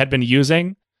kind of had been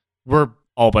using were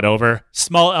all but over.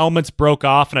 Small elements broke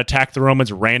off and attacked the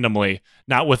Romans randomly,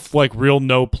 not with like real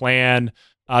no plan.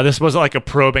 This wasn't like a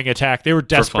probing attack. They were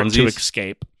desperate to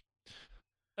escape.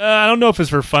 I don't know if it's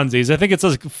for funsies. I think it's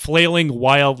like flailing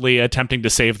wildly, attempting to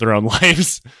save their own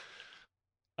lives.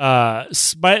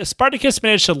 Spartacus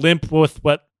managed to limp with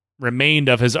what remained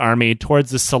of his army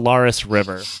towards the Salarius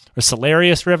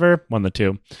River, one of the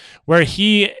two, where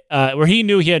he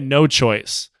knew he had no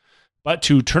choice but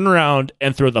to turn around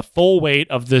and throw the full weight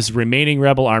of this remaining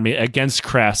rebel army against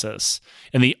Crassus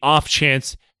in the off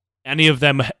chance any of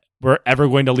them were ever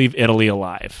going to leave Italy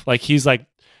alive. Like, he's like,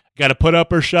 got to put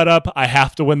up or shut up. I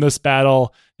have to win this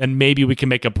battle. Then maybe we can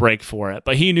make a break for it.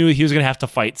 But he knew he was going to have to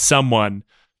fight someone.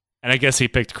 And I guess he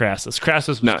picked Crassus.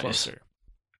 Crassus was closer.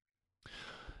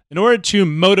 In order to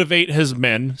motivate his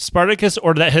men, Spartacus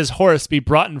ordered that his horse be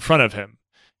brought in front of him.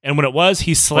 And when it was,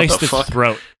 he sliced its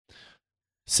throat,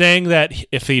 saying that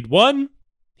if he'd won,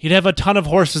 he'd have a ton of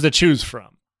horses to choose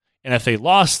from. And if they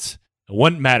lost, it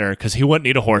wouldn't matter because he wouldn't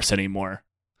need a horse anymore.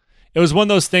 It was one of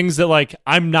those things that, like,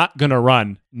 I'm not going to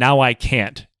run. Now I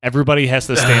can't. Everybody has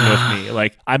to stand with me.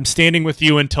 Like, I'm standing with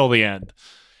you until the end.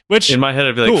 Which, in my head,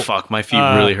 I'd be like, fuck, my feet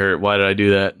really hurt. Why did I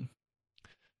do that?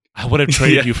 I would have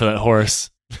traded you for that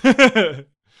horse.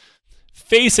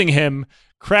 Facing him,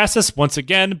 Crassus once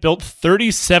again built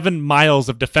 37 miles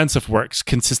of defensive works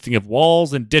consisting of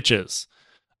walls and ditches.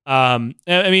 I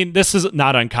mean, this is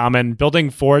not uncommon.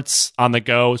 Building forts on the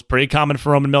go is pretty common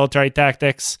for Roman military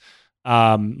tactics.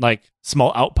 Like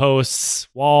small outposts,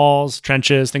 walls,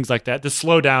 trenches, things like that to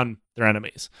slow down their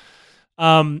enemies.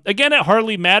 Again, it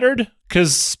hardly mattered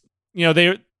because, you know,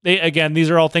 they again, these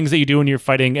are all things that you do when you're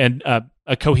fighting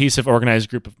a cohesive, organized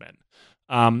group of men.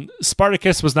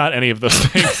 Spartacus was not any of those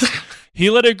things. He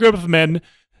led a group of men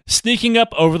sneaking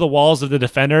up over the walls of the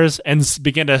defenders and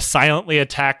began to silently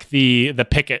attack the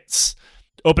pickets,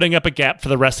 opening up a gap for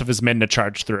the rest of his men to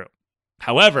charge through.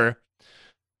 However,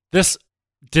 this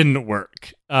didn't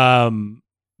work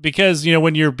because, you know,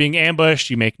 when you're being ambushed,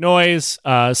 you make noise.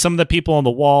 Some of the people on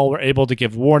the wall were able to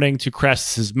give warning to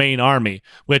Crassus's main army,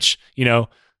 which, you know,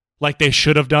 like they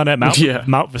should have done at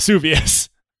Mount Vesuvius.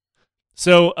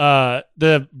 So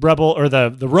the rebel or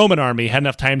the Roman army had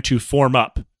enough time to form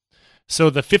up. So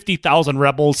the 50,000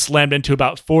 rebels slammed into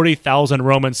about 40,000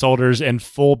 Roman soldiers in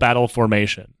full battle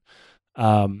formation.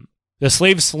 The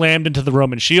slaves slammed into the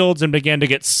Roman shields and began to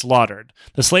get slaughtered.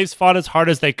 The slaves fought as hard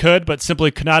as they could, but simply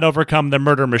could not overcome the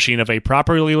murder machine of a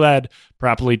properly led,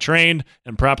 properly trained,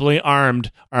 and properly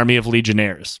armed army of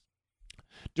legionnaires.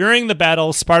 During the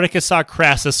battle, Spartacus saw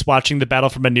Crassus watching the battle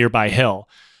from a nearby hill,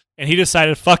 and he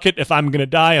decided, fuck it, if I'm going to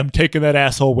die, I'm taking that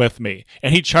asshole with me.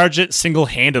 And he charged it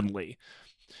single-handedly.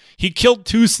 He killed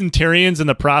 2 centurions in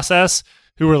the process,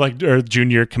 who were like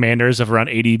junior commanders of around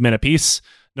 80 men apiece,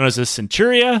 known as the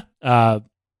Centuria.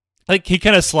 Like, he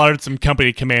kind of slaughtered some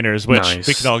company commanders, which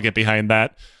we could all get behind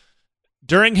that.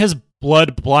 During his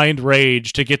blood-blind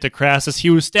rage to get to Crassus, he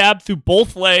was stabbed through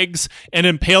both legs and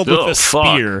impaled with a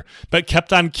spear, but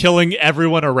kept on killing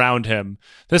everyone around him.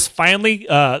 This finally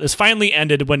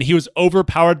ended when he was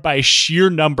overpowered by sheer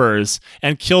numbers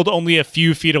and killed only a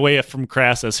few feet away from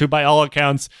Crassus, who by all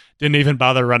accounts didn't even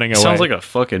bother running away. Sounds like a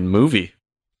fucking movie.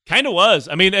 Kind of was.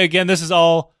 I mean, again, this is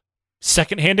all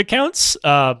secondhand accounts.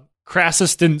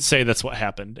 Crassus didn't say that's what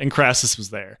happened, and Crassus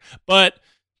was there. But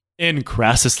in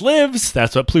Crassus Lives,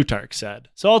 that's what Plutarch said.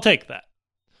 So I'll take that.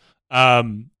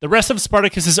 The rest of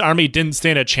Spartacus's army didn't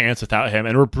stand a chance without him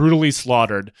and were brutally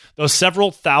slaughtered, though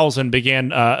several thousand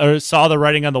saw the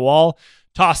writing on the wall,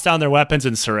 tossed down their weapons,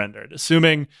 and surrendered,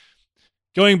 assuming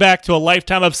going back to a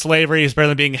lifetime of slavery is better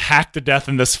than being hacked to death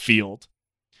in this field.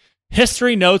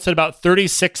 History notes that about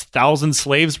 36,000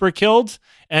 slaves were killed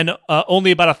and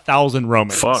only about 1,000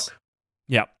 Romans. Fuck.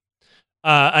 Yeah.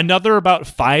 Another about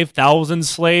 5,000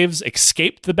 slaves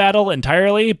escaped the battle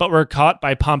entirely, but were caught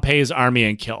by Pompey's army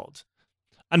and killed.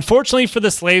 Unfortunately for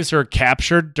the slaves who were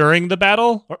captured during the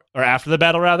battle, or after the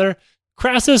battle rather,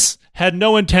 Crassus had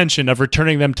no intention of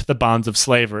returning them to the bonds of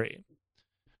slavery.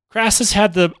 Crassus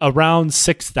had around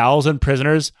 6,000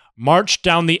 prisoners march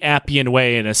down the Appian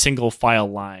Way in a single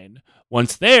file line.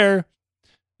 Once there,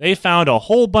 they found a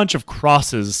whole bunch of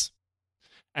crosses.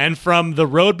 And from the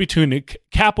road between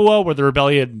Capua, where the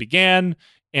rebellion began,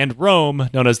 and Rome,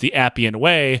 known as the Appian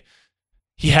Way,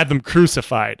 he had them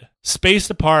crucified, spaced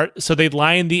apart so they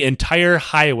lined the entire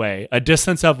highway, a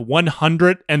distance of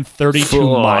 132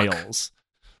 miles.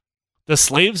 The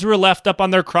slaves were left up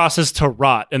on their crosses to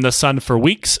rot in the sun for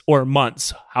weeks or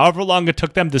months, however long it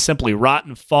took them to simply rot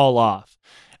and fall off,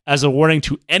 as a warning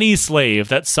to any slave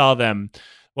that saw them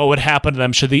what would happen to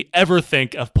them should they ever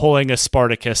think of pulling a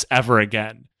Spartacus ever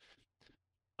again.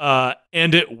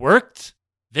 And it worked.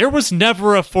 There was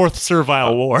never a fourth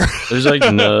servile war. There's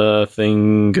like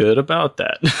nothing good about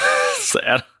that.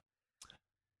 Sad.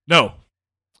 No.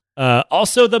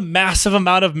 Also, the massive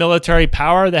amount of military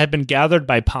power that had been gathered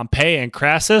by Pompey and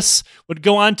Crassus would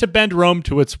go on to bend Rome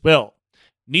to its will.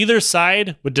 Neither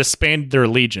side would disband their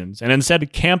legions and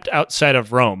instead camped outside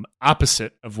of Rome,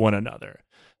 opposite of one another.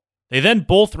 They then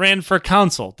both ran for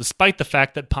consul, despite the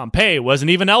fact that Pompey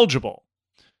wasn't even eligible.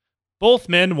 Both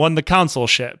men won the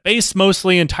consulship, based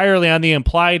mostly entirely on the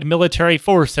implied military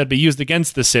force that would be used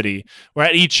against the city, or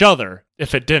at each other,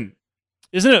 if it didn't.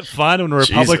 Isn't it fun when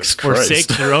republics forsake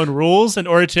their own rules in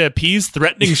order to appease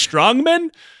threatening strongmen?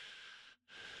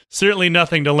 Certainly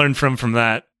nothing to learn from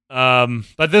that.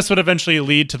 But this would eventually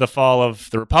lead to the fall of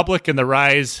the Republic and the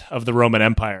rise of the Roman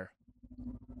Empire.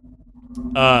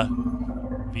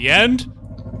 The end?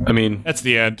 I mean, that's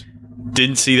the end.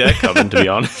 Didn't see that coming, to be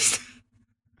honest.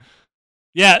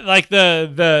 Yeah, like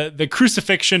the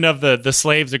crucifixion of the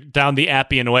slaves down the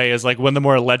Appian Way is like one of the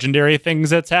more legendary things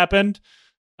that's happened,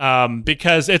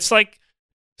 because it's like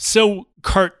so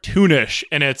cartoonish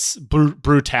in its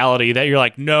brutality that you're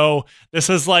like, no, this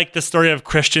is like the story of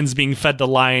Christians being fed to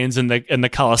lions in the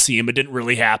Colosseum. It didn't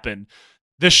really happen.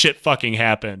 This shit fucking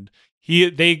happened.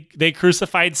 They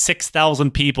crucified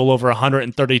 6,000 people over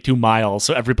 132 miles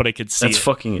so everybody could see. That's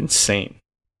fucking insane.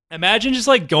 Imagine just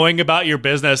like going about your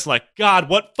business like, God,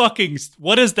 what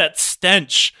is that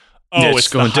stench? Oh, yeah, it's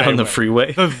going down the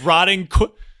freeway. The rotting,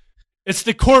 it's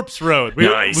the Corpse Road.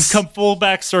 Nice. We've come full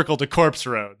back circle to Corpse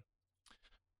Road.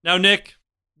 Now, Nick,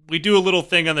 we do a little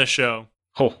thing on this show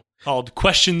called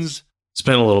Questions it's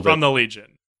been a little from bit. the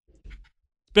Legion.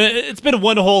 It's been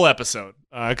one whole episode.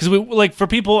 Because we like for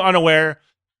people unaware,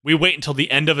 we wait until the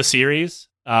end of a series.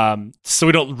 So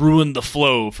we don't ruin the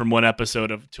flow from one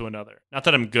episode to another. Not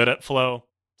that I'm good at flow.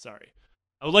 Sorry.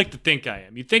 I would like to think I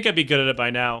am. You'd think I'd be good at it by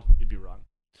now. You'd be wrong.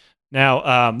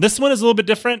 Now, this one is a little bit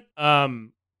different.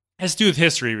 Has to do with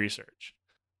history research.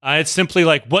 It's simply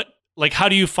like how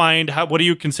do you what do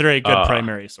you consider a good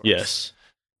primary source? Yes.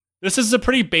 This is a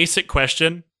pretty basic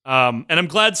question. And I'm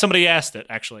glad somebody asked it,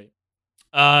 actually.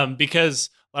 Because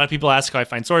a lot of people ask how I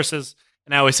find sources.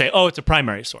 And I always say, it's a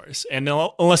primary source. And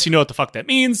unless you know what the fuck that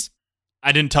means,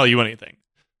 I didn't tell you anything.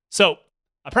 So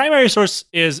a primary source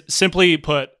is simply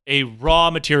put a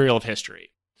raw material of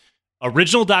history.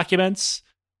 Original documents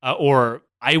or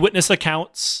eyewitness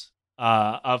accounts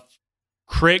of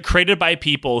created by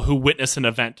people who witnessed an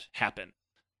event happen.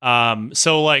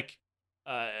 So like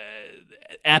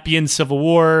Appian Civil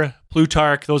War,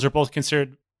 Plutarch, those are both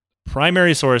considered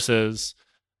primary sources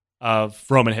of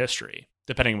Roman history,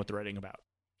 depending on what they're writing about.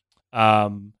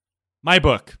 My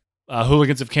book,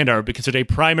 Hooligans of Kandar, would be considered a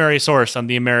primary source on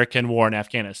the American war in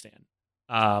Afghanistan.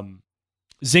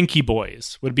 Zinke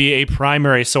Boys would be a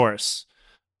primary source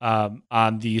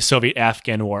on the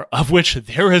Soviet-Afghan war, of which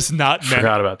there is not many.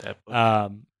 Forgot about that book.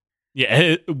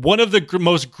 One of the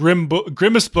most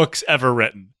grimmest books ever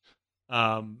written.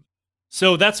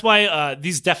 So that's why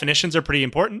these definitions are pretty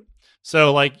important.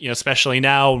 So, like, especially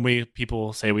now when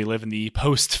people say we live in the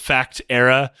post-fact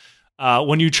era,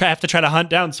 when you have to try to hunt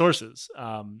down sources,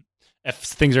 if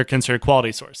things are considered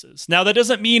quality sources. Now, that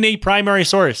doesn't mean a primary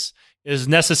source is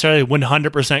necessarily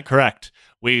 100% correct.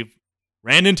 We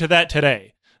ran into that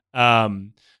today.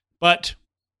 But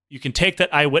you can take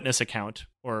that eyewitness account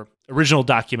or original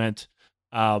document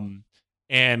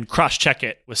and cross-check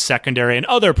it with secondary and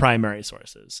other primary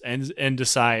sources and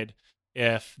decide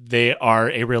if they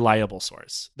are a reliable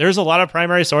source. There's a lot of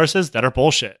primary sources that are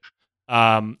bullshit.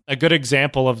 A good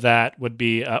example of that would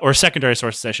be, or secondary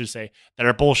sources, I should say, that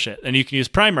are bullshit. And you can use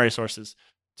primary sources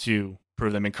to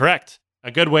prove them incorrect.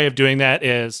 A good way of doing that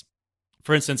is,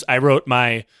 for instance, I wrote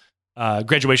my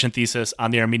graduation thesis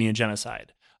on the Armenian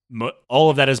genocide. All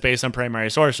of that is based on primary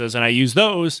sources, and I use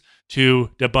those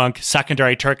to debunk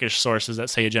secondary Turkish sources that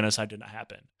say a genocide did not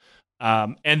happen.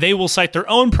 And they will cite their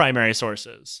own primary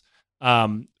sources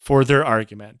for their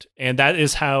argument. And that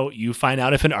is how you find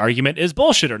out if an argument is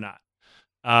bullshit or not.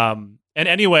 And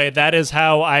anyway, that is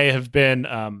how I have been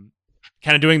kind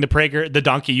of doing the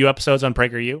Donkey U episodes on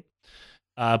PragerU.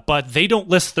 But they don't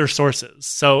list their sources.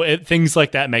 So things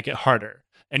like that make it harder.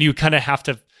 And you kind of have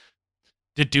to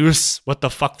deduce what the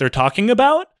fuck they're talking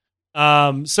about.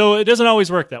 So it doesn't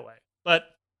always work that way. But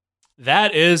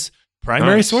that is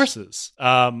primary sources.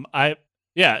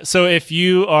 So if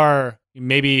you are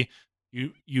maybe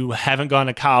you haven't gone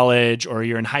to college or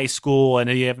you're in high school and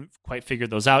you haven't quite figured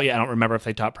those out yet. I don't remember if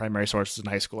they taught primary sources in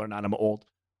high school or not. I'm old.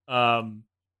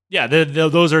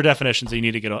 Those are definitions that you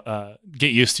need to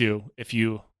get used to if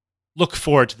you look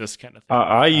forward to this kind of thing.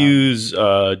 I use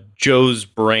Joe's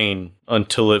brain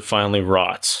until it finally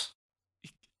rots.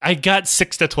 I got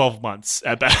 6 to 12 months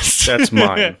at best. That's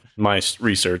my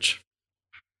research.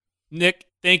 Nick,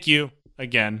 thank you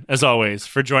again, as always,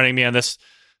 for joining me on this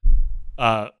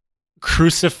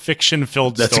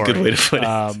crucifixion-filled story. That's a good way to put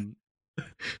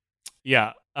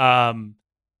it.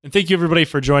 And thank you, everybody,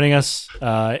 for joining us.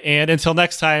 And until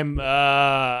next time,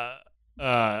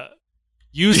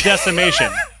 use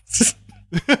decimation.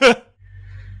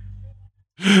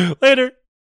 Later.